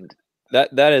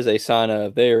 That is a sign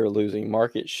of they are losing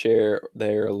market share.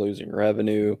 They are losing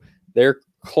revenue. They're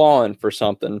clawing for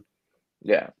something.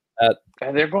 Yeah.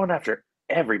 And they're going after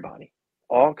everybody,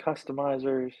 all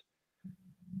customizers.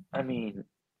 I mean,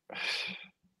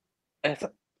 it's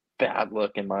a bad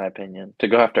look, in my opinion, to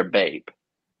go after Bape.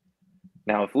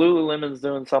 Now, if Lululemon's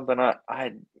doing something,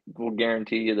 I will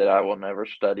guarantee you that I will never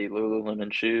study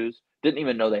Lululemon shoes. Didn't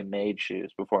even know they made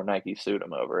shoes before Nike sued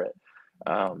them over it.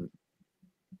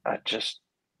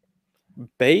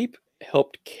 Bape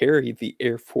helped carry the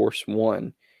Air Force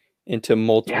One into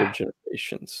multiple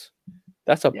generations.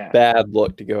 That's a bad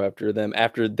look to go after them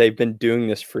after they've been doing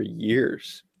this for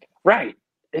years. Right.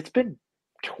 It's been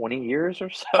 20 years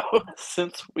or so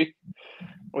since we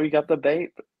got the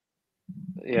Bape.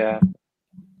 Yeah.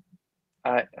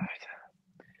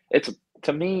 It's,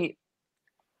 to me,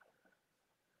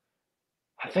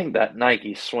 I think that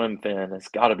Nike swim fin has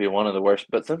got to be one of the worst.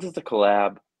 But since it's a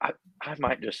collab, I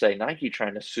might just say Nike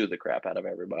trying to sue the crap out of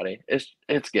everybody.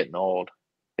 It's getting old.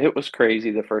 It was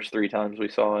crazy the first 3 times we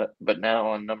saw it, but now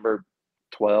on number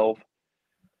 12,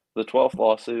 the 12th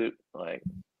lawsuit, like,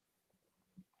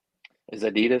 is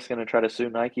Adidas going to try to sue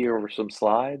Nike over some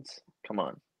slides? Come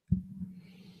on,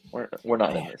 we're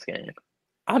not in this game.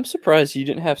 I'm surprised you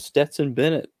didn't have Stetson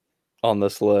Bennett on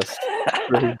this list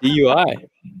for his DUI.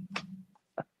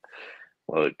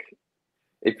 Look,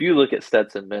 if you look at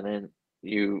Stetson Bennett,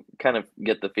 you kind of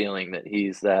get the feeling that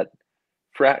he's that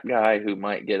frat guy who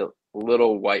might get a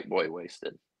little white boy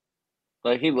wasted.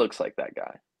 Like, he looks like that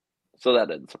guy. So that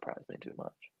didn't surprise me too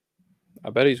much. I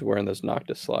bet he's wearing those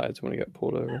Noctis slides when he got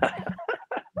pulled over.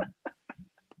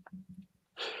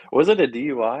 Was it a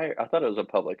DUI? I thought it was a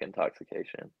public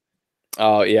intoxication.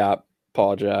 Oh, yeah.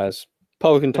 Apologize.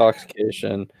 Public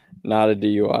intoxication, not a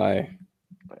DUI.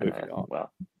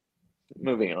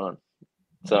 Moving on.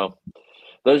 So,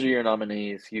 those are your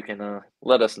nominees. You can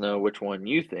let us know which one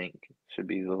you think should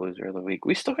be the loser of the week.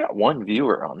 We still got one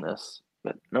viewer on this,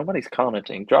 but nobody's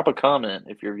commenting. Drop a comment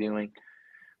if you're viewing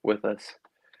with us.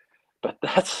 But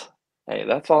that's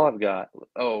all I've got.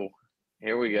 Oh,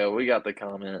 here we go. We got the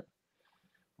comment.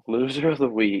 Loser of the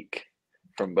week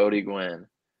from Bodie Gwynn.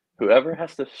 Whoever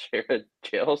has to share a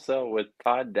jail cell with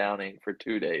Todd Downing for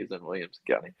 2 days in Williams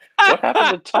County. What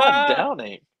happened to Todd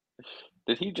Downing?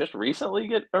 Did he just recently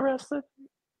get arrested?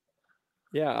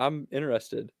 Yeah, I'm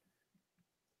interested.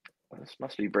 This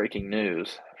must be breaking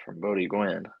news from Bodie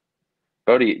Gwynn.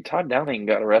 Todd Downing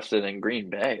got arrested in Green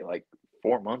Bay like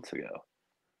 4 months ago.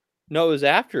 No, it was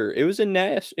after. It was in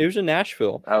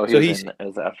Nashville. Oh, it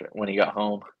was after when he got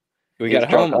home. We got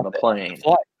home on the plane.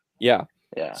 Yeah.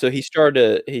 Yeah. So he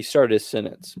started his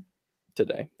sentence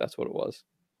today. That's what it was.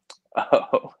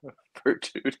 Oh, for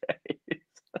 2 days.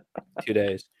 2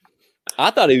 days.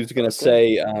 I thought he was going to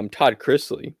say Todd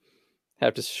Chrisley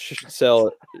have to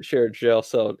share a jail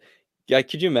cell. Yeah,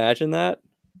 could you imagine that?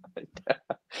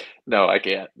 No, I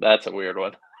can't. That's a weird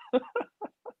one.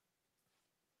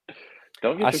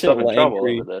 Don't get yourself in trouble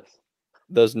over this.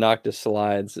 Those Noctis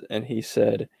slides, and he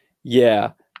said,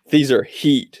 "Yeah, these are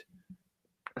heat."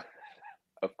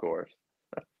 Of course.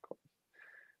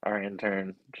 Our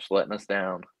intern just letting us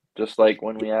down, just like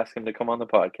when we asked him to come on the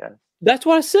podcast. That's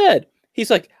what I said. He's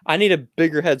like, I need a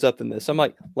bigger heads up than this. I'm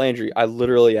like, Landry, I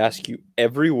literally ask you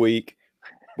every week.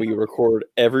 We record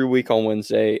every week on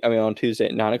Tuesday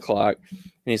at 9 o'clock. And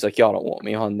he's like, y'all don't want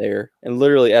me on there. And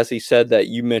literally, as he said that,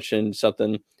 you mentioned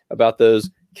something about those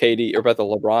KD or about the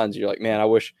LeBrons. You're like, man, I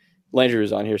wish Landry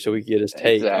was on here so we could get his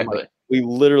take. I'm Exactly. like, we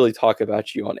literally talk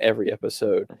about you on every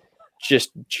episode.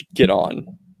 Just get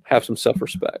on. Have some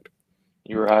self-respect.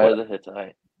 Uriah the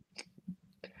Hittite.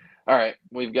 All right,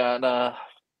 we've got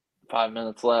 5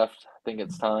 minutes left. I think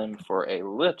it's time for a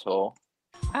little.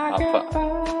 Got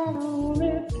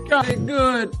it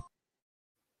good.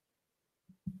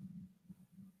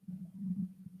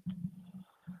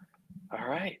 All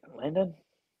right, Landon,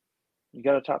 you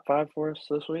got a top 5 for us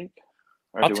this week?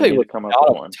 Or I'll do tell we you need what, to come up out with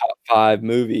of one? top 5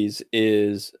 movies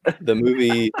is the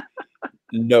movie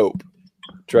Nope,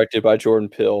 directed by Jordan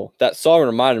Peele. That song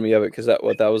reminded me of it because that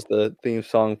was the theme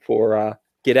song for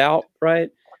Get Out, right?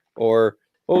 Or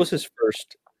what was his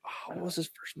first? What was his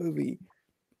first movie?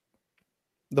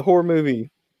 The horror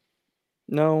movie?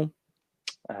 No,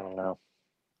 I don't know.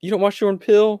 you don't watch Jordan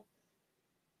Peele?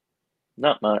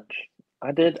 Not much.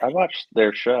 I did. I watched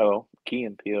their show, Key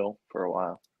and Peele, for a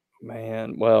while.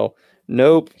 Man, well,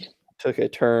 Nope took a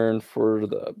turn for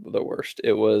the worst.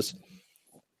 It's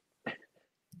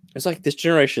like this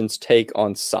generation's take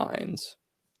on Signs.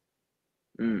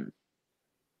 Mm.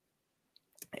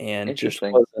 And just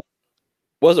Interesting.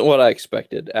 wasn't what I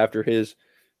expected after his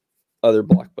other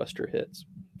blockbuster hits.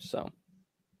 So,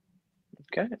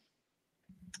 Okay.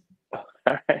 All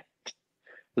right.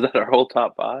 Is that our whole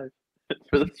top 5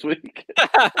 for this week?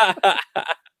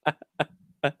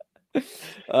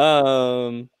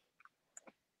 I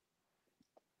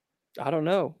don't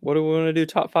know. What do we want to do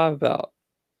top 5 about?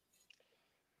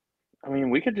 I mean,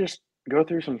 we could just go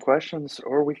through some questions,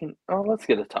 or we can. Oh, let's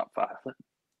get a top 5.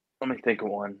 Let me think of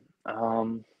one.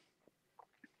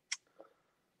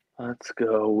 Let's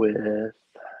go with.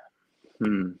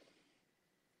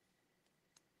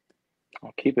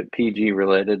 I'll keep it PG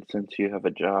related since you have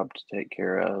a job to take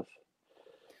care of.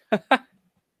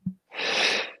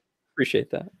 Appreciate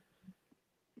that.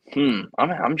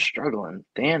 I'm struggling.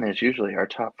 Dan is usually our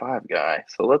top 5 guy,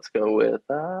 so let's go with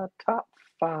top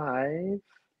 5.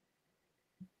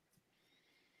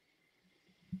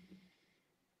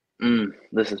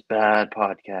 This is bad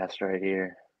podcast right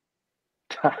here.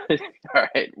 All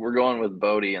right, we're going with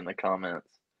Bodie in the comments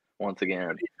once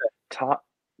again. Top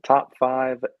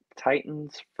 5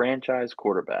 Titans franchise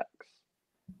quarterbacks.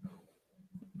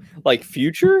 Like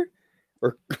future?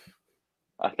 Or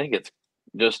I think it's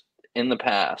just in the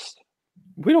past.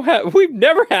 we've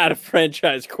never had a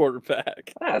franchise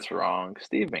quarterback. That's wrong.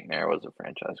 Steve McNair was a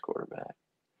franchise quarterback.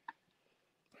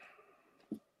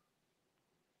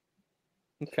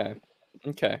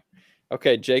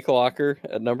 Okay, Jake Locker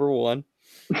at number 1.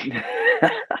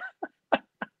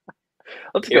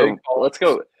 Let's go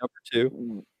number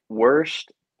 2.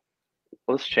 Worst.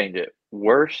 Let's change it.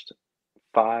 Worst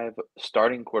 5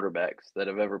 starting quarterbacks that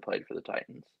have ever played for the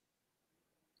Titans.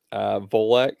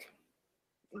 Volek.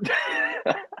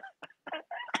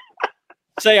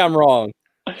 Say I'm wrong.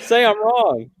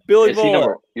 Billy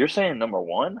Volek. You're saying number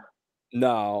 1?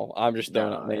 No, I'm just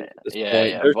throwing out names at this point.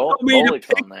 Yeah. There's so many to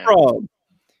pick from.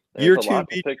 Year 2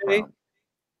 BJ.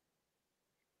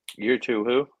 Year 2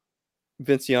 who?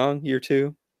 Vince Young, year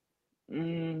 2.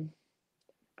 I'm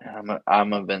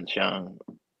a Vince Young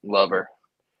lover.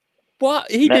 What?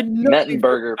 He did nothing.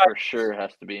 Mettenberger for sure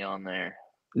has to be on there.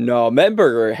 No,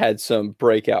 Mettenberger had some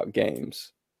breakout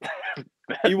games.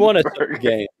 He won a Super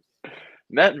game.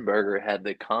 Mettenberger had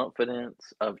the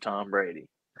confidence of Tom Brady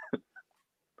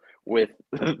with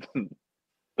the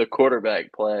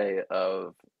quarterback play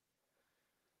of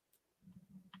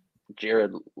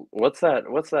Jared. What's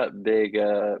that big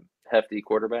hefty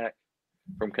quarterback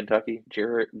from Kentucky?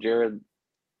 Jared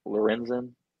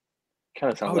Lorenzen.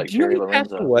 Kind of sounds like Jerry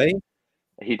Lorenzo. Passed away?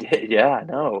 He did. Yeah, I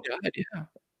know. Yeah.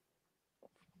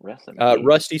 Rest in peace.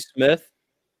 Rusty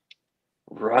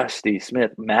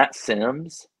Smith. Matt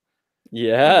Sims.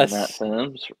 Yes. Matt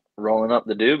Sims rolling up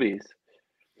the doobies.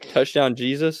 Touchdown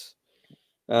Jesus.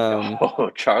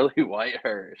 Charlie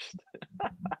Whitehurst.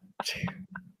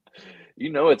 You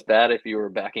know it's bad if you were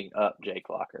backing up Jake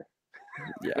Locker.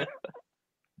 Yeah.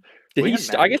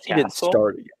 I guess he didn't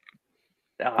start again.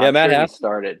 Yeah, Matt Hasselbeck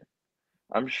started.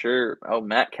 I'm sure. Oh,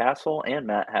 Matt Castle and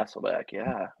Matt Hasselbeck.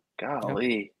 Yeah.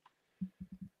 Golly.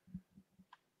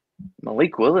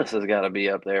 Malik Willis has got to be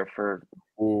up there for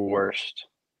worst.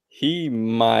 He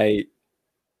might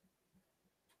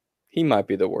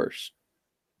be the worst.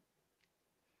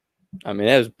 I mean,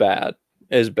 it was bad.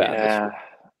 It was bad.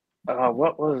 Yeah.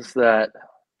 What was that?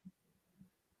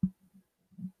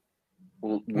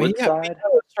 Woodside?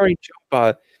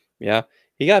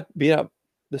 He got beat up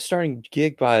the starting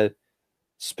gig by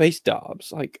Space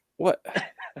Dobbs. Like, what?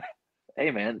 Hey,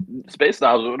 man, Space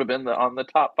Dobbs would have been on the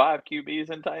top 5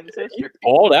 QBs in Titans history. He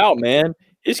balled out, man.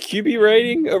 His QB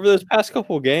rating over those past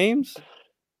couple games.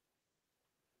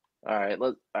 All right,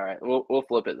 we'll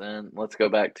flip it then. Let's go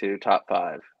back to top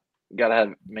 5. Got to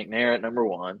have McNair at number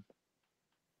 1.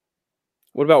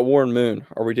 What about Warren Moon?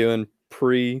 Are we doing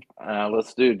pre?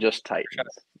 Let's do just Titans.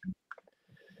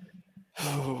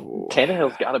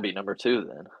 Tannehill's got to be number 2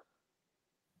 then.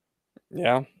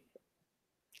 Yeah.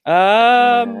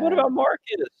 What about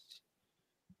Marcus?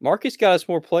 Marcus got us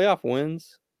more playoff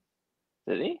wins.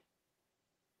 Did he?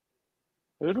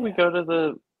 Who did we go to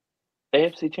the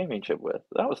AFC Championship with?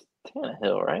 That was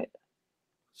Tannehill, right?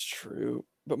 It's true.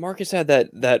 But Marcus had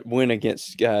that win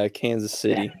against Kansas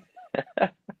City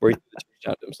where he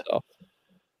touched himself.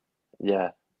 Yeah.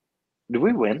 Did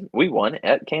we win? We won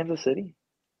at Kansas City?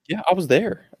 Yeah, I was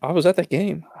there. I was at that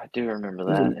game. I do remember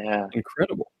that, yeah.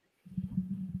 Incredible.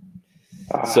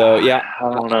 So, yeah.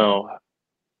 I don't know.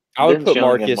 I would put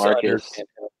Marcus under.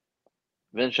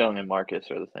 Vince Young and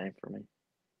Marcus are the same for me.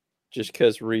 Just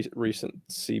because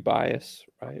recency bias,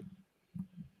 right?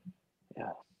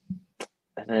 Yeah.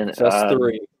 And then so that's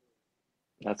 3.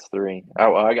 That's 3.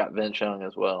 Oh, well, I got Vince Young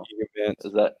as well.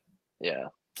 Is that? Yeah.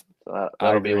 So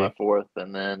that'll be my 4th,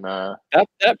 and then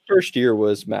that first year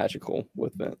was magical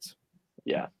with Vince.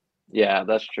 Yeah,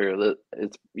 that's true.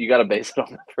 You got to base it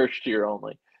on the first year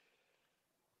only.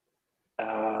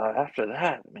 After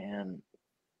that, man,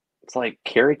 it's like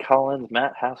Kerry Collins,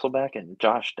 Matt Hasselbeck, and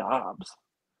Josh Dobbs.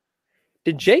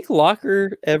 Did Jake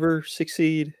Locker ever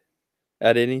succeed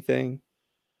at anything?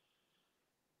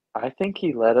 I think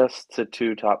he led us to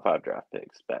 2 top 5 draft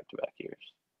picks back-to-back years.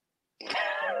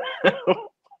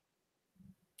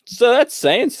 So that's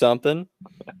saying something.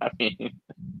 I mean,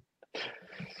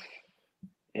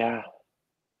 yeah.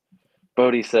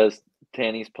 Bodie says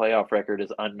Tanny's playoff record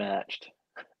is unmatched.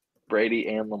 Brady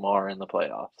and Lamar in the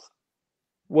playoffs.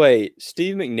 Wait,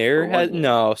 Steve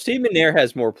McNair Steve McNair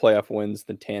has more playoff wins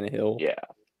than Tannehill. Yeah.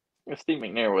 Steve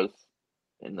McNair was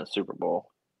in the Super Bowl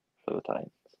for the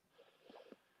Titans.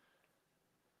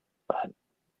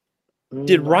 But,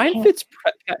 did Ryan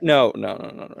Fitzpatrick? No.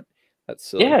 That's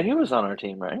silly. Yeah, he was on our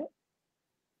team, right?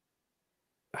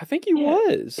 I think he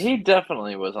was. He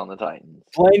definitely was on the Titans.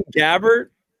 Blaine Gabbert?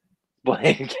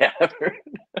 Blaine Gabbert.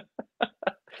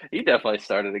 He definitely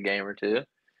started a game or 2.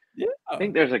 Yeah. I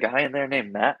think there's a guy in there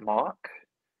named Matt Mock.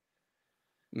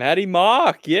 Matty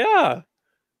Mock, yeah.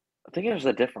 I think there's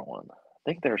a different one. I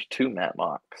think there's 2 Matt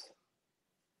Mocks.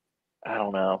 I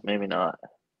don't know. Maybe not.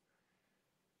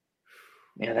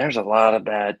 Yeah, there's a lot of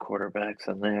bad quarterbacks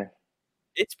in there.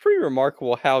 It's pretty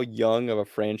remarkable how young of a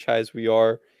franchise we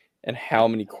are and how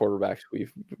many quarterbacks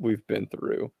we've been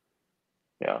through.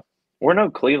 Yeah. We're no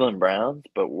Cleveland Browns,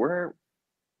 but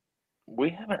we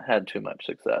haven't had too much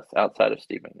success outside of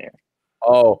Steve McNair.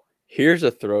 Oh, here's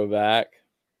a throwback.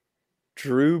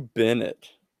 Drew Bennett.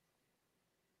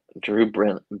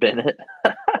 Bennett?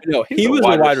 No, he was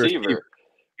a wide receiver.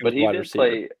 But he did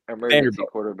play emergency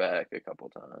quarterback a couple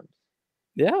times.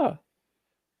 Yeah.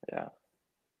 Yeah.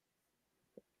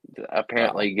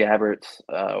 Apparently, Gabbert's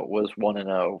was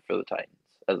 1-0 for the Titans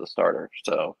as a starter.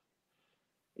 So,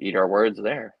 eat our words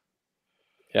there.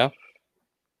 Yeah.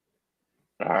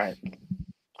 All right.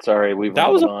 Sorry, we've been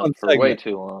on for way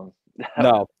too long.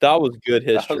 No, that was good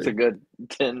history. That was a good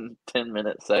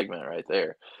 10-minute segment right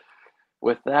there.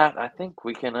 With that, I think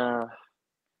we can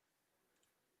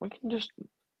just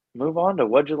move on to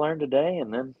what'd you learn today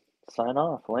and then sign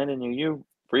off. Landon, you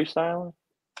freestyling?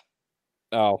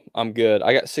 Oh, I'm good.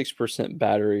 I got 6%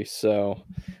 battery, so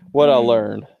what I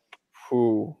learned.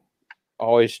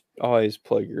 Always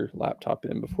plug your laptop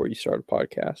in before you start a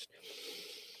podcast.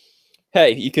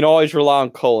 Hey, you can always rely on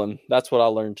Cullen. That's what I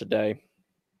learned today.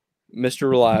 Mr.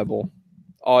 Reliable.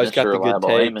 Always got the good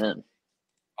take. Amen.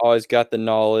 Always got the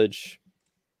knowledge.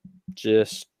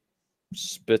 Just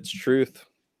spits truth.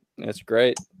 That's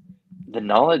great. The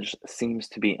knowledge seems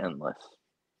to be endless.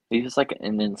 He's like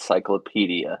an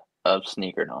encyclopedia of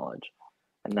sneaker knowledge,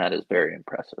 and that is very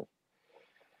impressive.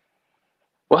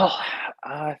 Well,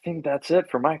 I think that's it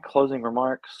for my closing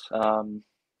remarks.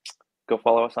 Go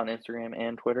follow us on Instagram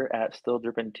and Twitter at Still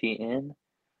Drippin TN.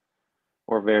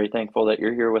 We're very thankful that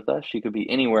you're here with us. You could be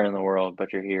anywhere in the world,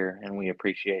 but you're here, and we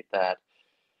appreciate that.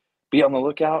 Be on the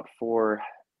lookout for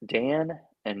Dan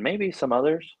and maybe some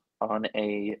others on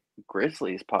a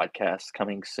Grizzlies podcast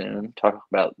coming soon. Talk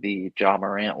about the Ja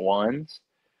Morant ones.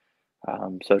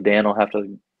 So Dan will have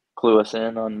to clue us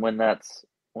in on when that's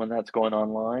going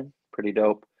online. Pretty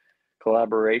dope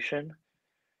collaboration.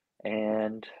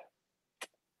 And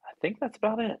I think that's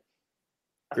about it.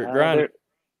 Good grind.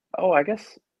 I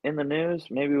guess in the news,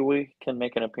 maybe we can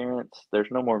make an appearance.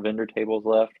 There's no more vendor tables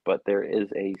left, but there is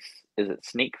is it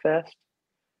Sneak Fest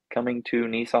coming to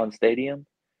Nissan Stadium.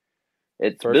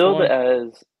 It's First billed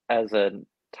one? as a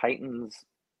Titans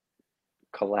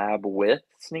collab with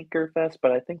Sneaker Fest,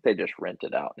 but I think they just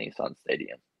rented out Nissan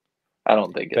Stadium. I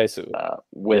don't think it's Basically,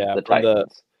 with yeah. the From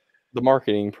Titans. the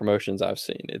marketing promotions I've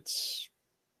seen, it's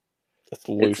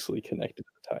loosely connected to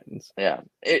the Titans. Yeah.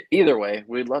 Either way,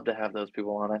 we'd love to have those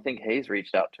people on. I think Hayes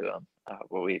reached out to him,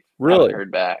 but we Really? haven't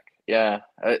heard back. Yeah,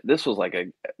 this was like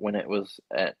when it was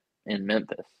in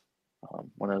Memphis,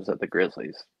 when it was at the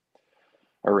Grizzlies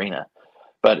arena.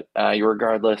 But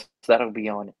regardless, that'll be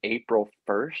on April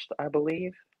 1st, I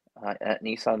believe, at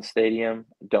Nissan Stadium.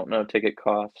 Don't know ticket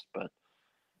costs, but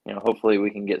hopefully we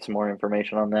can get some more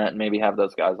information on that and maybe have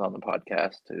those guys on the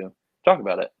podcast to talk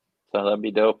about it. So that'd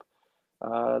be dope.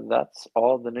 That's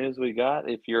all the news we got.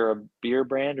 If you're a beer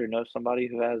brand or know somebody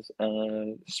who has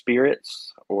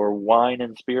spirits or wine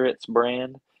and spirits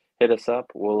brand, hit us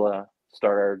up. We'll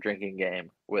start our drinking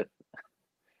game with.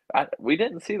 We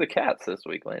didn't see the cats this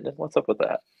week, Landon. What's up with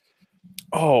that?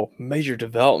 Oh, major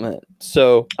development.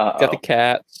 So got the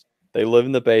cats. They live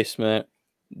in the basement.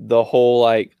 The whole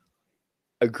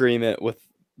agreement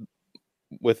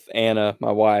with Anna,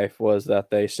 my wife, was that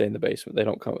they stay in the basement. They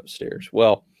don't come upstairs.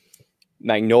 Well,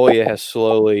 Magnolia has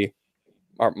slowly,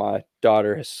 or my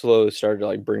daughter has slowly started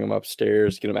to bring them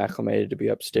upstairs, get them acclimated to be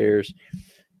upstairs.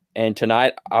 And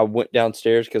tonight I went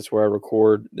downstairs because where I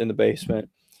record in the basement,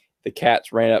 the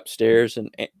cats ran upstairs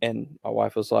and my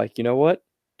wife was like, you know what?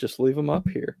 Just leave them up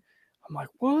here. I'm like,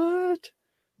 what?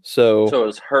 So it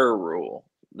was her rule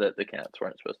that the cats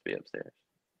weren't supposed to be upstairs.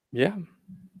 Yeah,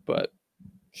 but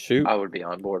shoot, I would be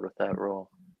on board with that rule.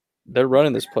 They're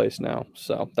running this place now,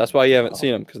 so that's why you haven't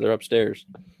seen them, because they're upstairs.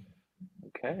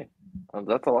 Okay, well,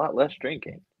 that's a lot less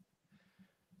drinking,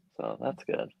 so that's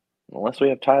good. Unless we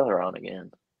have Tyler on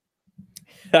again.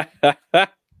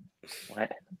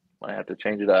 Might have to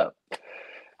change it up.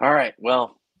 All right.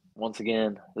 Well, once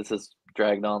again, this has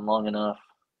dragged on long enough.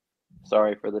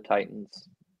 Sorry for the Titans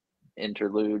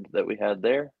interlude that we had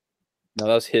there. No,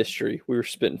 that was history. We were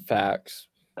spitting facts.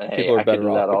 Hey, People are better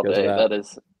off all because day. of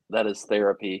that. That is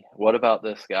therapy. What About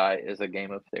This Guy is a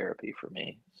game of therapy for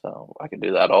me. So I can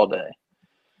do that all day.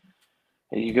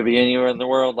 You could be anywhere in the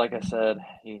world, like I said.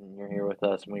 You're here with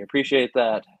us, and we appreciate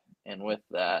that. And with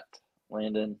that,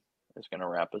 Landon is going to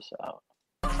wrap us out.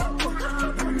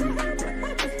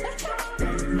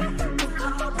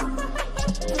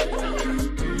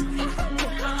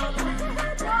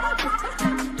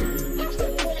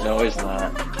 No, he's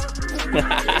not.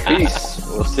 Peace.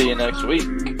 We'll see you next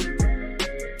week.